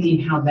just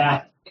thinking how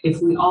that,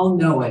 if we all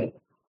know it,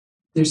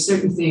 there's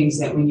certain things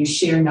that when you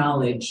share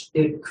knowledge,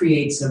 it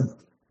creates a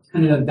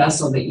kind of a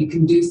vessel that you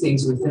can do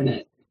things within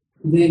it.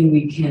 Then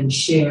we can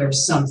share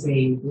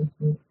something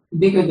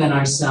bigger than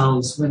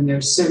ourselves when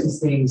there's certain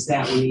things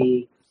that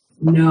we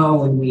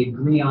know and we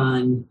agree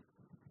on,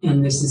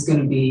 and this is going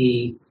to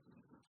be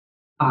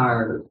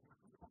our,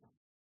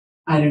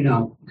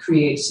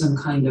 create some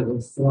kind of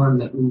a form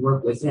that we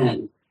work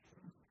within.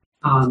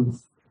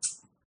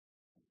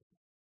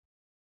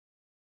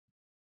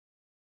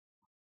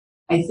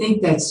 I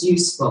think that's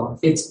useful.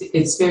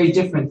 It's very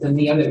different than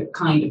the other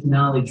kind of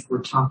knowledge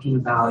we're talking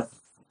about,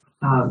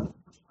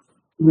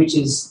 which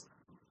is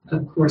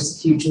of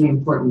course, hugely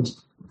important.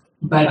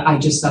 But I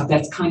just thought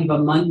that's kind of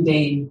a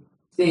mundane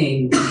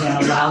thing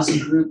that allows a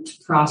group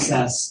to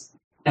process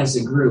as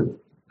a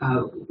group,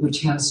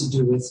 which has to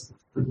do with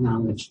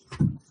knowledge.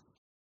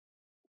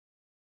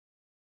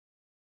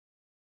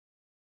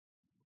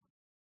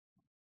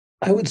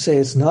 I would say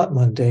it's not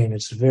mundane,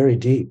 it's very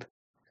deep.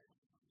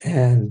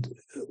 And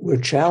we're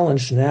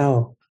challenged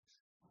now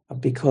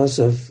because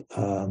of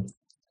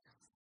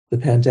the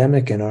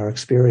pandemic and our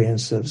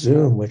experience of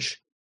Zoom, which,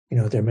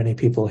 there are many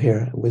people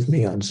here with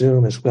me on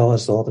Zoom, as well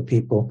as all the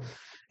people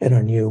at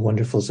our new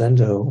wonderful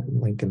Zendo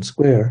in Lincoln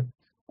Square.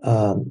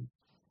 How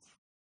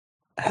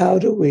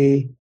do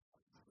we,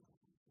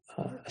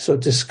 so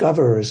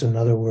discover is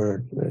another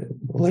word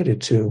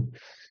related to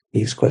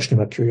Eve's question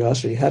about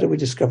curiosity. How do we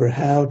discover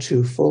how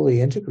to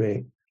fully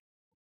integrate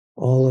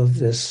all of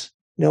this,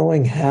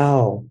 knowing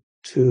how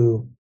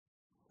to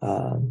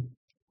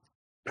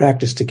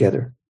practice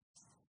together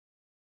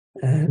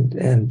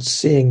and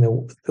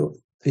seeing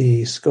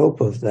the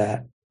scope of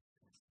that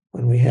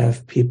when we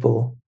have a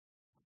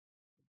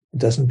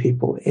dozen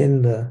people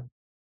in the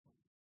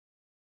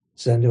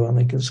Zendo on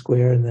Lincoln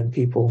Square, and then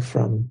people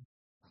from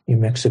New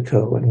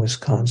Mexico and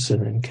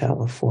Wisconsin and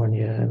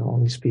California and all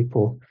these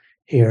people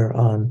here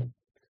on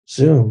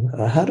Zoom.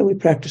 How do we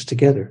practice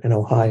together in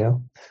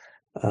Ohio?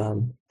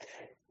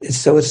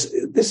 This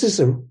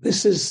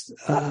is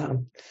a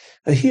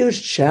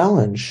huge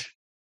challenge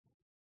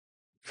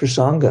for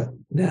Sangha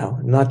now,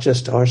 not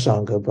just our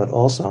Sangha, but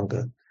all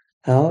Sangha.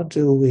 How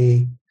do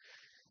we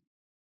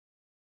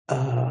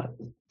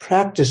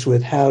practice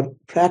with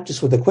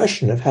the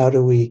question of how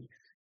do we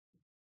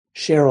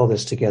share all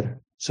this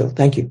together? So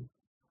thank you.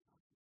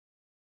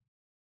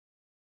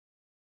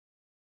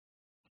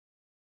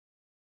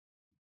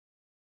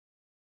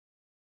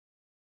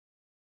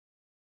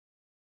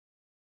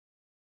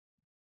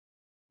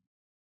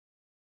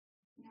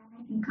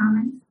 Making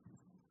comments.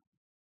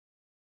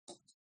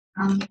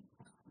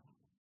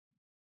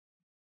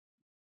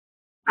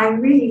 I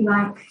really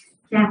like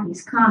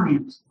Kathy's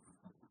comment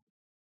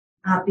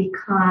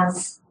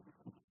because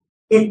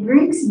it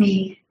brings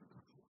me,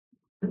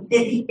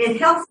 it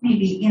helps me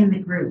be in the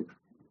group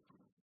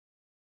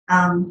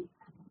and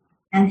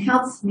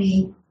helps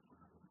me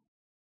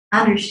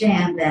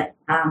understand that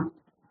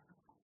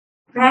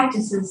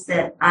practices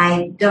that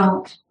I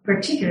don't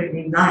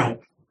particularly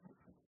like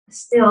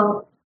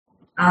still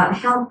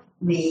help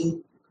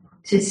me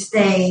to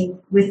stay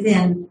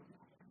within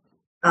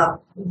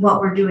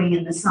what we're doing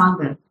in the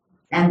Sangha.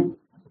 And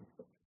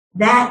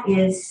that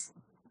is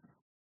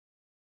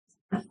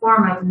a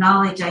form of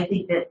knowledge, I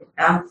think, that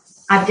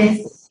I've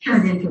just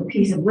turned into a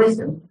piece of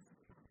wisdom.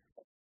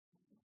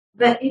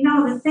 But,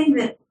 the thing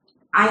that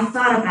I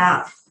thought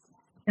about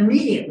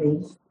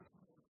immediately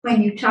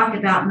when you talked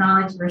about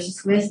knowledge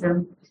versus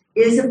wisdom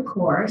is, of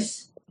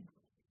course,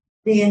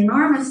 the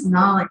enormous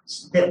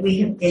knowledge that we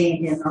have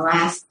gained in the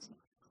last,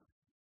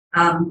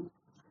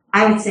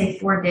 I would say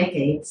 4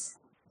 decades.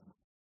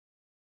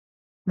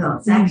 No,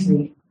 it's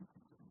actually,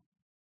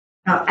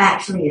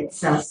 it's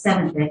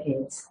 7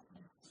 decades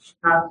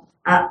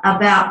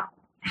about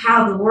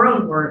how the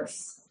world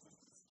works,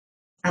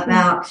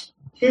 about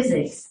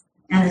physics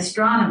and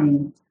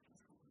astronomy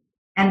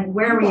and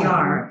where we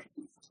are.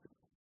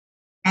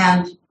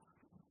 And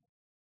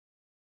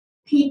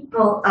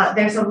people,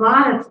 there's a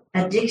lot of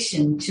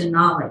addiction to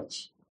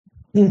knowledge.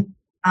 We've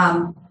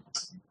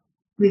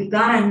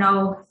got to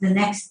know the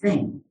next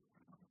thing.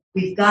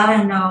 We've got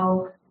to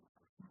know,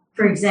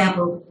 for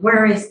example,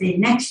 where is the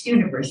next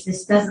universe?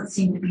 This doesn't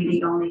seem to be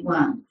the only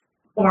one.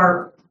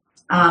 Or,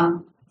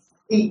 how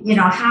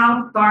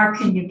far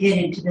can you get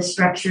into the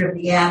structure of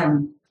the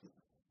atom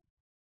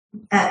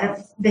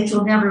that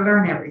you'll never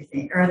learn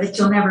everything, or that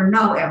you'll never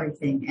know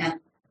everything? And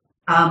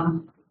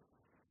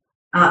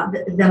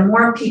the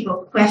more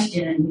people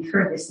question, and we've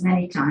heard this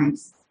many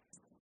times,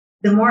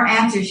 the more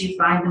answers you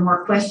find, the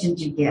more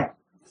questions you get.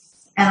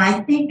 And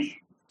I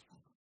think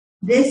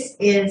this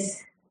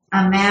is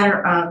a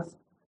matter of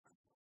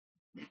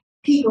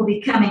people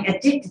becoming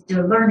addicted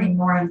to learning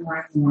more and more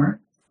and more,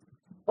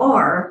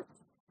 or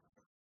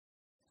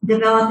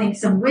developing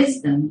some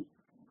wisdom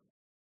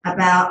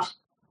about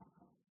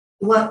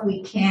what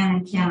we can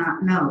and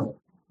cannot know.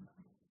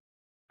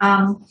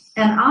 And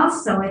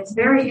also, it's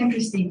very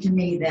interesting to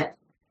me that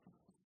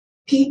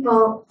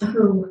people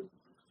who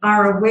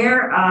are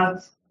aware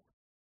of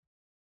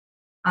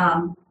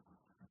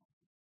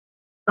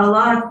a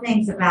lot of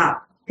things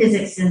about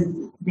physics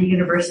and the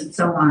universe and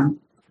so on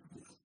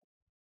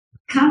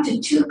come to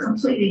 2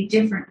 completely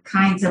different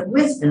kinds of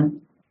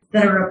wisdom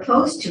that are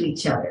opposed to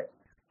each other.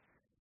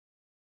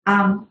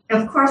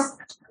 Of course,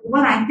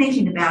 what I'm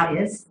thinking about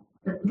is,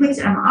 which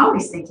I'm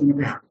always thinking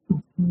about,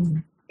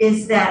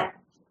 is that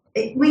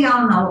we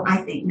all know, I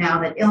think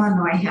now, that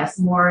Illinois has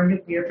more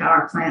nuclear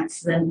power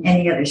plants than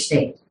any other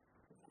state.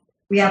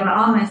 We have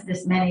almost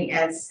as many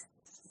as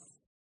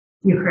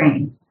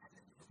Ukraine.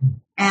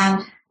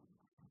 And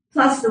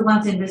plus the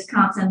ones in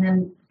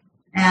Wisconsin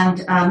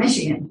and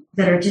Michigan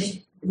that are just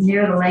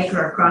near the lake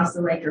or across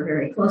the lake or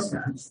very close to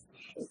us.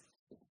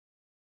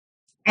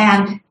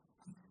 And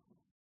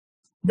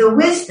the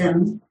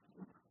wisdom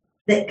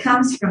that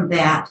comes from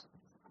that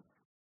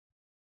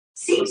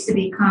seems to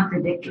be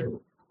contradictory.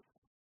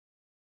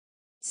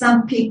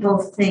 Some people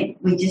think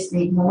we just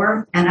need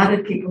more, and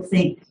other people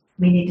think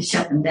we need to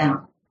shut them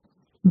down.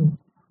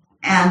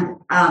 And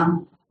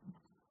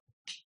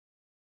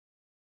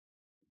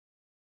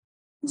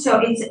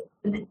so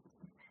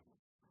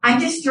I'm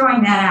just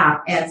throwing that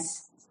out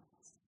as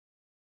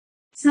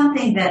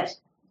something that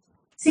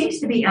seems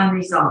to be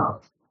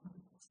unresolved.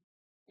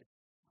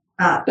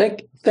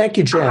 Thank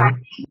you,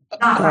 Jen.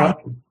 Not by,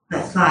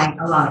 but by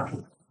a lot of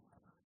people.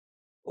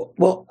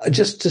 Well,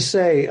 just to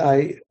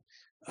say,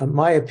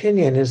 my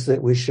opinion is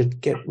that we should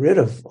get rid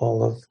of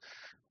all of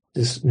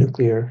this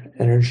nuclear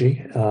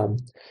energy.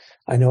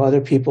 I know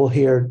other people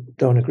here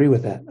don't agree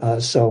with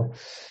that, so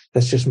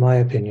that's just my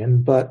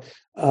opinion. But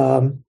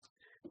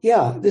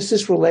this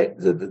is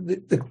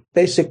the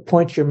basic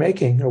point you're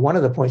making, or one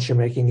of the points you're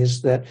making,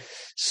 is that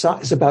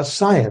it's about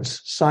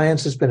science.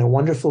 Science has been a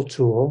wonderful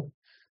tool,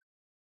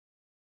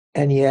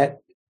 and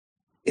yet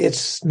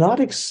it's not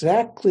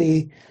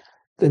exactly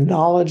the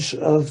knowledge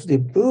of the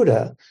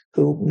Buddha,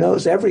 who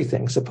knows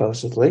everything,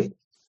 supposedly,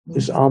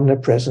 who's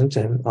omnipresent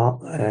and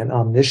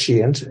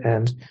omniscient.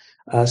 And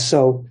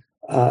so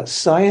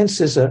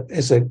science is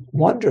a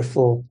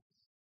wonderful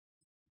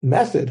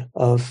method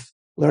of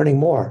learning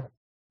more,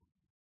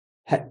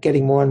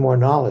 getting more and more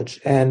knowledge.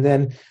 And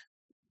then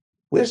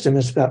wisdom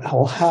is about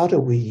how do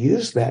we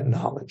use that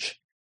knowledge?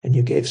 And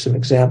you gave some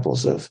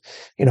examples of,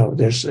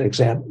 there's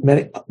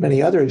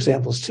many other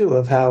examples too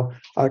of how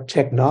our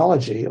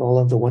technology, all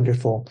of the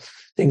wonderful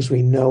things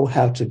we know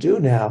how to do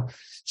now,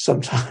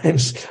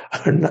 sometimes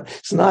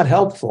it's not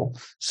helpful.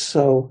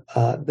 So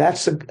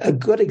that's a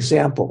good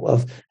example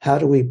of how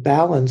do we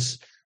balance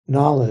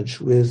knowledge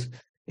with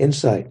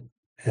insight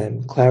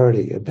and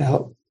clarity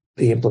about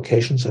the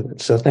implications of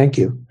it. So thank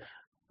you.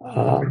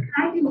 Can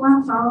I do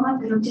one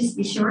follow-up? It'll just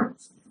be short.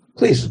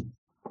 Please.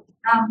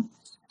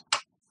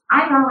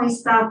 I've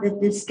always thought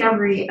that the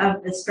discovery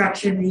of the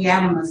structure of the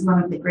atom was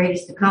one of the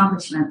greatest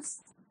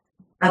accomplishments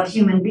of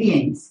human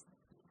beings.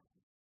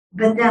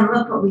 But then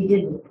look what we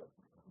did with it.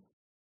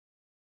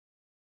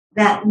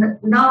 That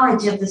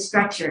knowledge of the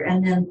structure,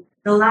 and then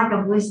the lack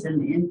of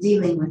wisdom in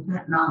dealing with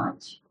that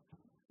knowledge.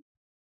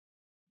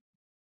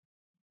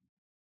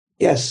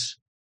 Yes.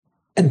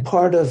 And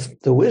part of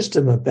the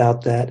wisdom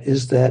about that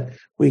is that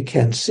we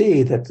can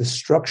see that the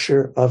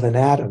structure of an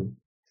atom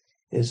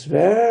is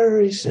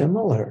very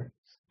similar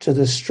to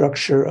the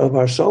structure of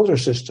our solar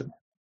system,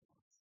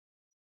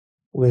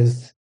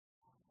 with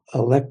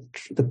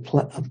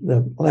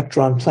the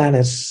electron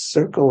planets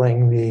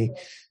circling the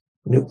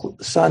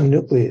sun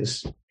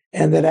nucleus.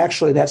 And that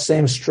actually that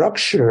same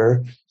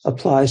structure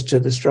applies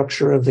to the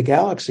structure of the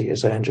galaxy,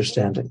 as I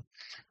understand it.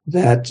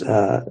 That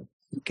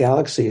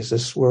galaxy is a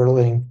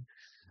swirling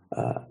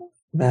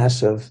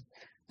mass of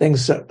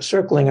things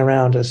circling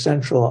around a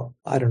central,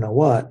 I don't know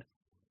what.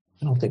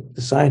 I don't think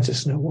the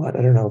scientists know what.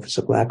 I don't know if it's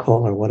a black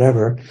hole or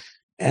whatever.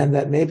 And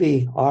that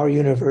maybe our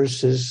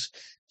universe is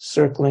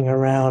circling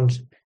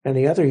around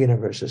many other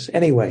universes.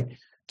 Anyway,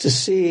 to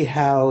see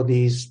how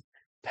these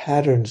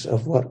patterns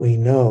of what we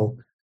know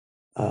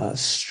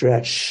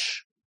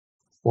stretch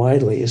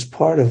widely is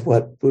part of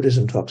what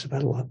Buddhism talks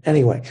about a lot.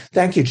 Anyway,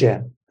 thank you,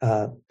 Jen.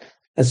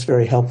 That's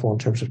very helpful in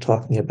terms of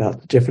talking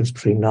about the difference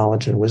between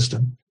knowledge and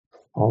wisdom,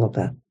 all of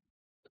that.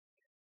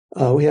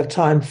 We have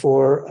time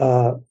for,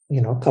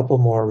 a couple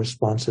more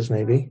responses,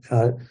 maybe.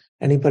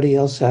 Anybody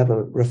else have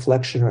a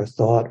reflection or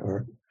thought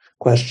or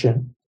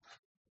question?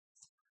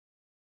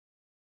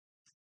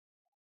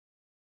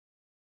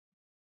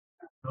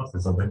 I'll say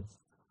something.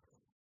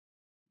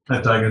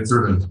 Hi, Tiger. It's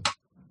Ruben.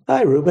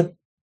 Hi, Ruben.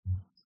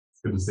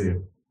 It's good to see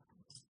you.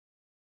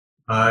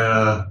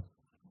 When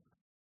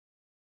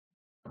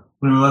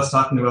we were last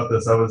talking about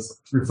this, I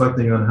was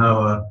reflecting on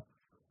how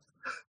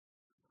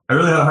I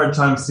really had a hard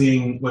time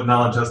seeing what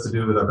knowledge has to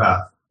do with our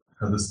path,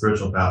 the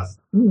spiritual path.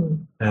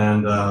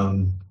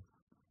 And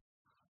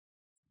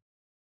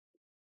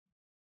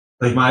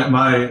like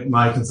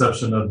my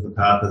conception of the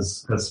path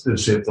is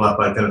shaped a lot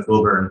by Kenneth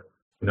Wilburn.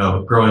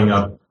 Growing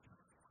up,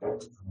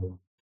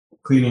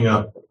 cleaning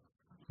up,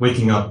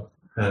 waking up,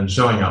 and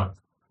showing up.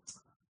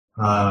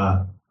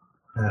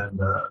 And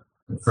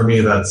for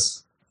me,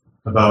 that's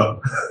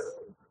about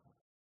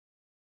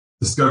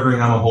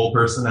discovering I'm a whole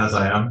person as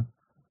I am,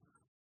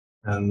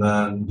 and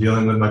then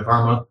dealing with my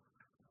karma,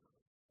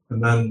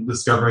 and then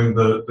discovering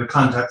the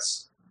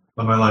context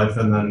of my life,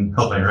 and then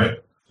helping, right?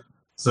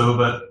 So,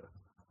 but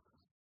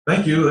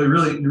thank you. It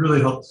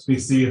really helped me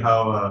see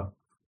how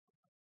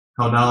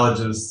knowledge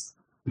is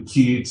the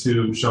key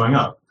to showing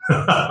up.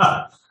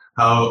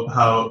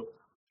 how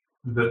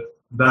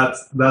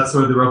that's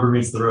where the rubber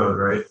meets the road,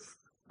 right?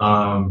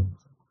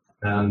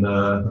 And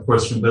of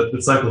course,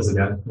 it cycles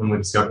again when we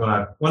discover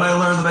when I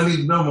learn that I need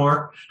to know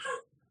more.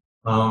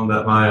 When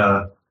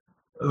I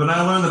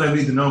learn that I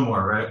need to know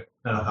more, right?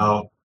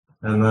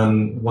 And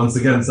then once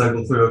again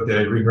cycle through.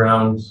 Okay,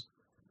 reground,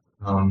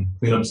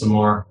 clean up some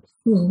more,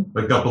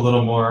 wake up a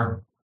little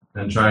more,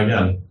 and try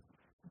again.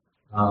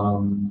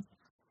 So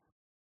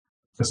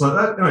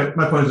anyway,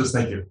 my point is just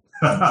thank you.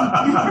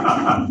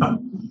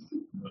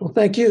 Well,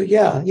 thank you.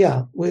 Yeah.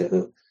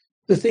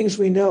 The things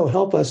we know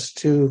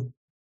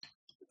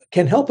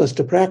can help us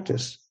to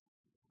practice,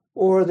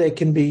 or they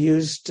can be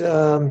used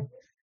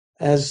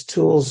as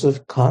tools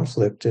of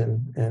conflict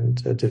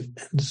and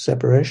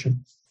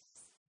separation.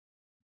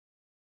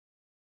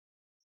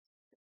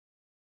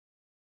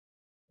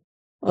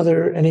 Are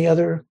there any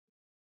other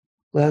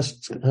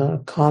last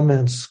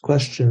comments,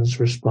 questions,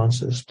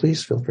 responses?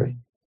 Please feel free.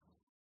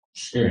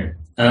 Sure.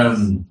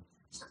 Thank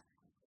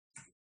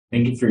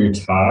you for your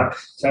talk,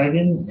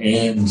 Taigen.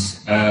 And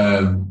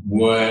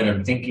what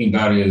I'm thinking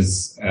about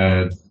is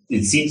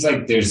it seems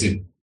like there's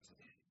a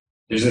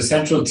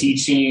central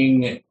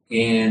teaching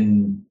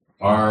in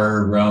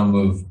our realm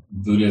of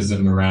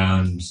Buddhism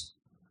around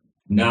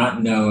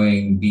not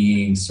knowing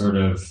being sort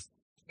of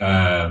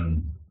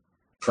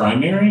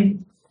primary,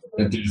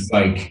 that there's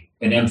like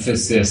an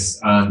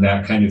emphasis on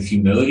that kind of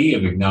humility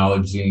of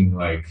acknowledging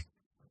like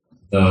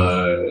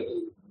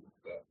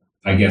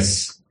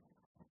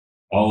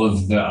all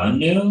of the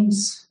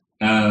unknowns.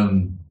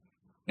 And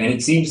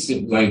it seems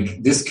to,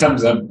 like this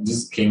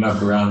came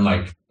up around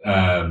like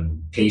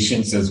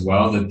patience as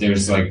well, that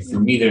there's like, for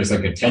me, there's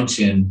like a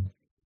tension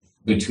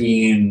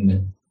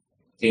between,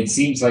 it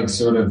seems like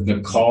sort of the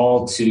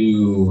call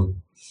to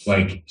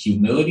like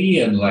humility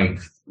and like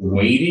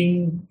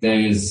waiting that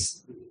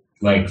is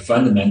like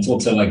fundamental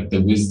to like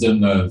the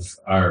wisdom of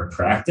our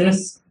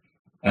practice.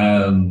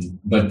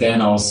 But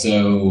then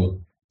also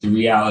the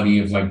reality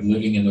of like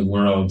living in the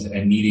world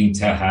and needing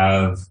to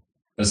have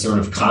a sort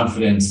of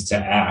confidence to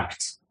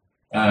act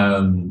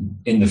in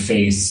the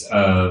face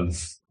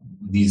of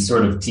these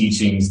sort of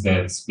teachings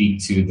that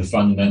speak to the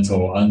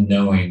fundamental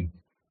unknowing,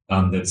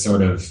 that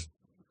sort of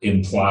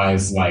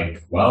implies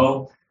like,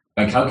 well,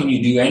 like how can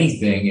you do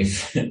anything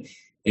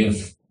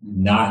if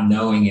not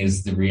knowing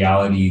is the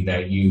reality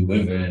that you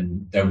live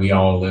in, that we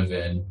all live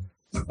in.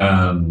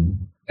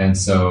 And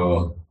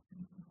so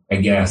I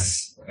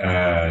guess,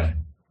 I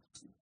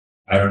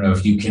don't know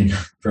if you can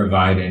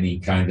provide any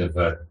kind of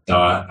a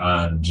thought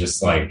on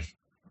just like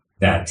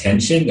that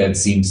tension that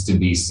seems to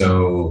be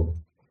so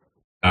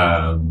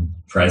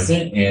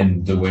present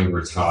in the way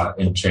we're taught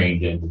and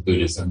trained in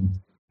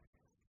Buddhism.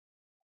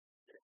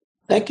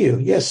 Thank you.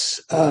 Yes.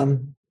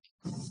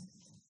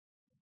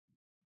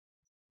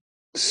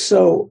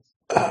 So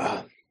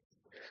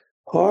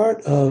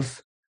part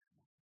of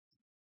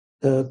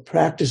the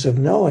practice of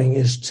knowing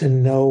is to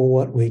know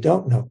what we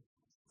don't know.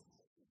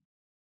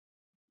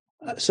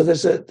 So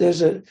there's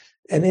an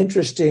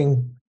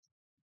interesting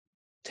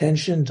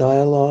tension,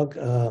 dialogue,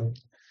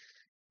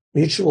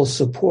 mutual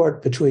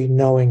support between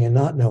knowing and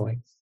not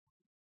knowing.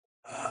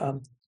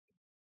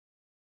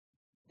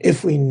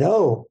 If we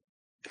know,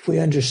 if we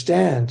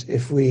understand,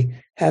 if we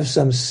have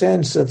some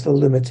sense of the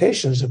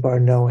limitations of our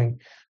knowing,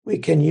 we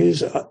can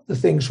use the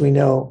things we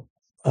know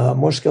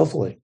more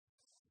skillfully,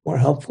 more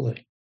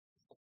helpfully.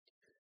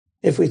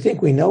 If we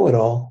think we know it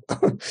all,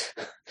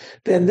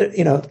 then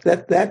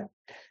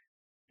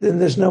then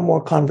there's no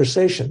more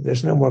conversation.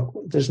 There's no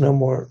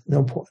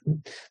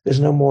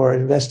more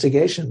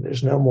investigation.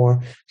 There's no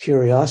more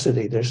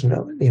curiosity. There's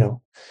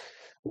no,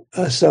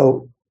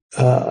 so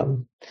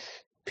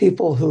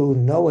people who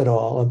know it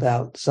all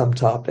about some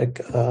topic,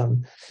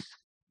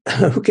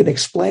 who can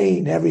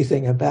explain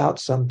everything about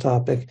some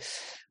topic,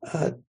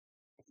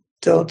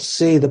 don't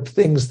see the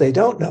things they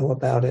don't know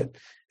about it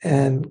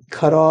and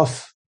cut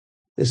off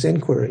this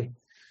inquiry.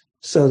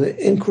 So the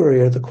inquiry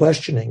or the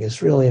questioning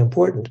is really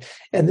important.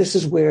 And this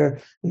is where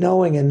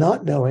knowing and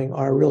not knowing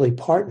are really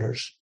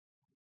partners,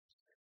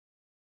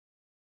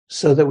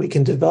 so that we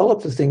can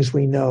develop the things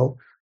we know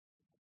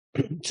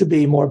to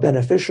be more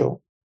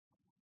beneficial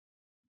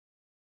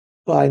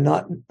by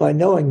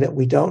knowing that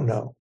we don't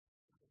know.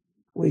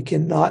 We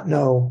can not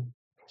know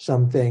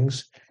some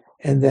things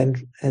and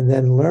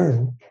then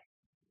learn.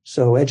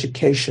 So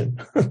education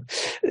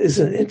is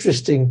an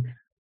interesting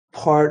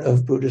part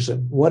of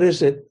Buddhism. What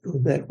is it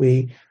that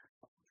we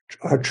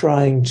are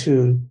trying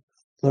to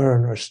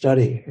learn or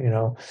study?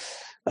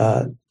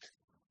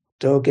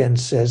 Dogen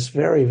says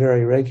very,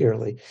 very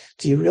regularly,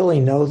 do you really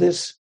know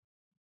this?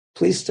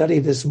 Please study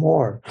this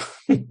more.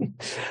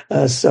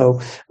 So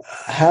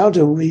how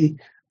do we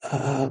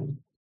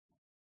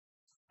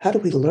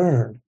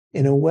learn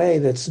in a way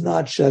that's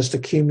not just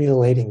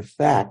accumulating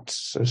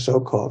facts or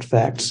so-called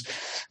facts,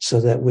 so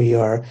that we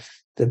are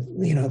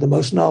the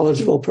most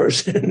knowledgeable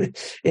person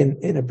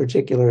in a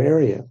particular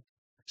area?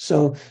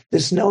 So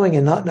this knowing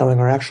and not knowing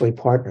are actually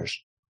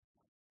partners.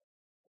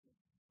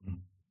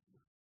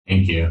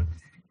 Thank you.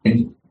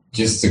 And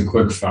just a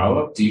quick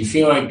follow-up. Do you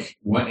feel like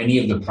any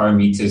of the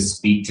paramitas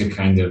speak to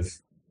kind of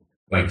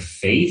like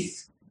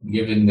faith,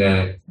 given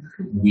that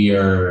we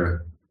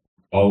are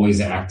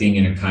always acting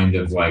in a kind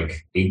of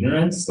like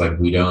ignorance? Like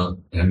we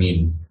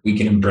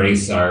can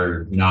embrace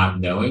our not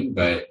knowing,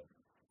 but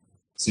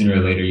sooner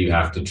or later you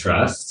have to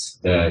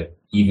trust that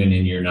even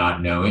in your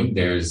not knowing,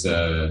 there's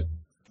a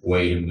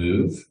way to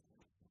move.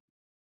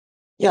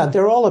 Yeah,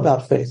 they're all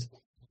about faith.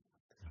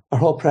 our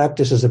whole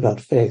practice is about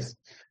faith,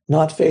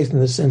 not faith in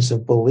the sense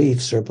of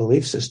beliefs or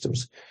belief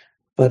systems,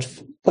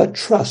 but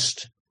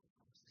trust.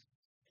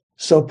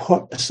 So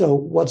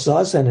what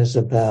Zazen is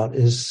about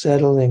is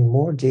settling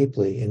more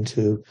deeply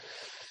into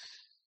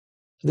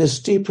this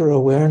deeper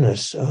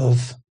awareness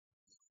of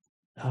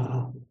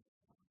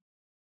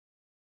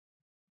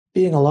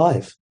being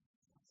alive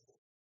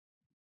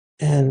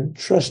and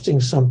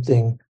trusting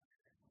something.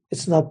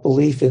 It's not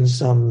belief in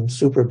some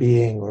super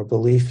being or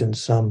belief in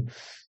some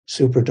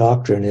super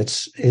doctrine.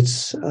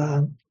 It's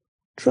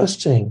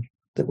trusting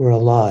that we're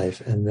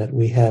alive and that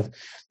we have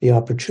the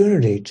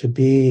opportunity to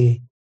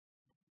be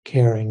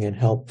caring and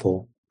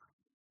helpful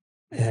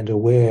and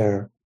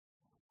aware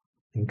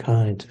and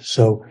kind.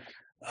 So,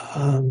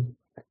 I'm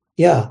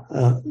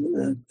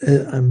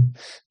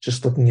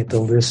just looking at the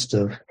list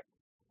of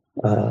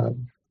the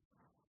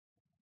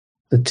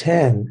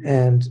 10,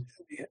 and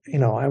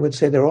I would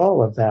say they're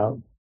all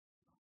about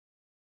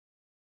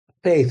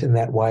faith in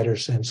that wider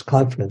sense,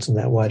 confidence in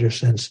that wider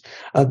sense.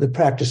 The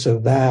practice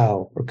of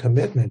vow or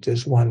commitment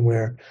is one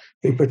where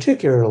we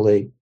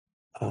particularly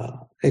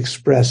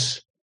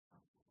express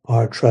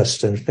our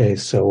trust and faith.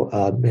 So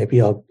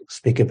maybe I'll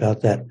speak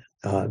about that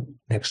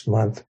next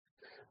month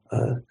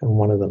in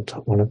one of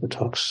the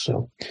talks.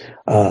 So,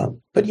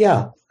 but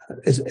yeah,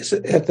 it's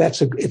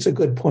a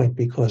good point,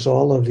 because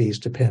all of these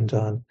depend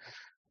on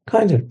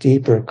kind of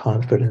deeper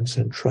confidence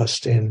and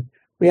trust in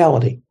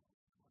reality.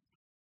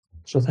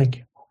 So thank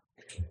you.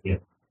 Yeah.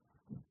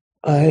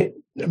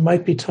 There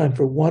might be time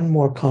for one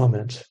more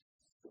comment.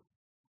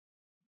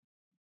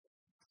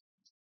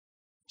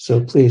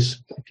 So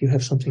please, if you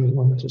have something you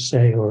wanted to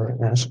say or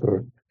ask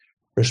or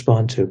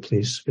respond to,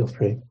 please feel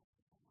free.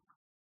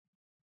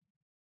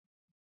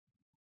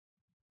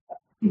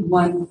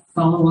 One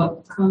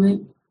follow-up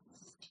comment.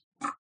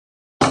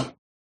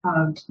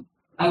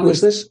 Who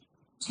is this?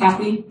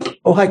 Kathy.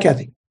 Oh, hi,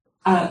 Kathy.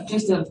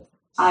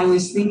 I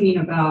was thinking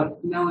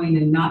about knowing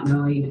and not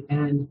knowing,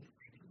 and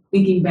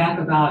thinking back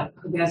about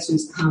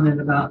Hagasu's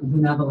comment about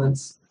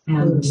benevolence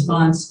and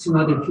response to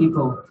other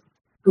people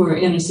who are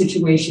in a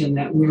situation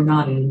that we're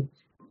not in.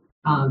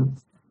 And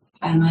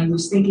I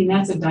was thinking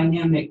that's a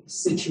dynamic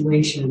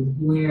situation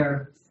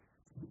where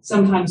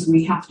sometimes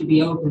we have to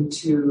be open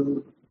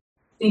to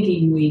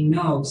thinking we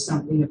know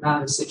something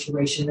about a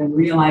situation and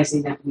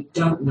realizing that we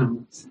don't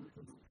know.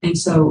 And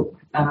so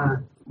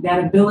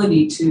that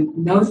ability to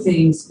know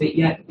things but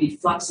yet be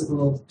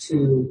flexible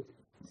to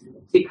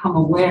become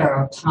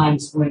aware of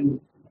times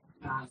when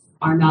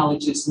our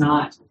knowledge is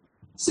not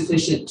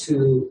sufficient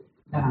to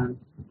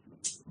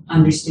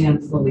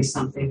understand fully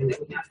something, and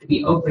that we have to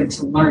be open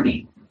to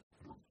learning.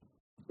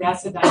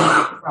 That's a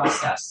dynamic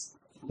process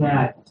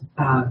that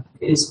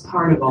is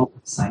part of all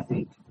this, I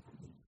think.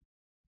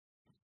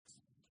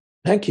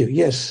 Thank you.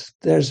 Yes,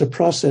 there's a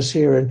process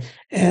here,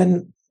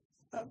 and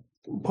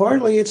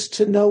partly it's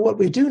to know what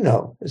we do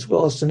know as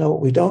well as to know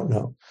what we don't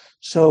know.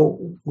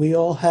 So we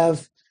all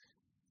have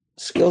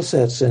skill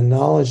sets and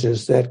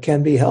knowledges that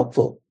can be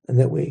helpful and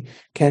that we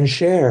can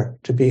share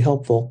to be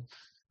helpful,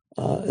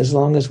 as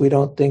long as we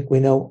don't think we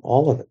know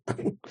all of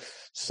it.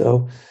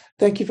 So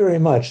thank you very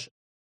much.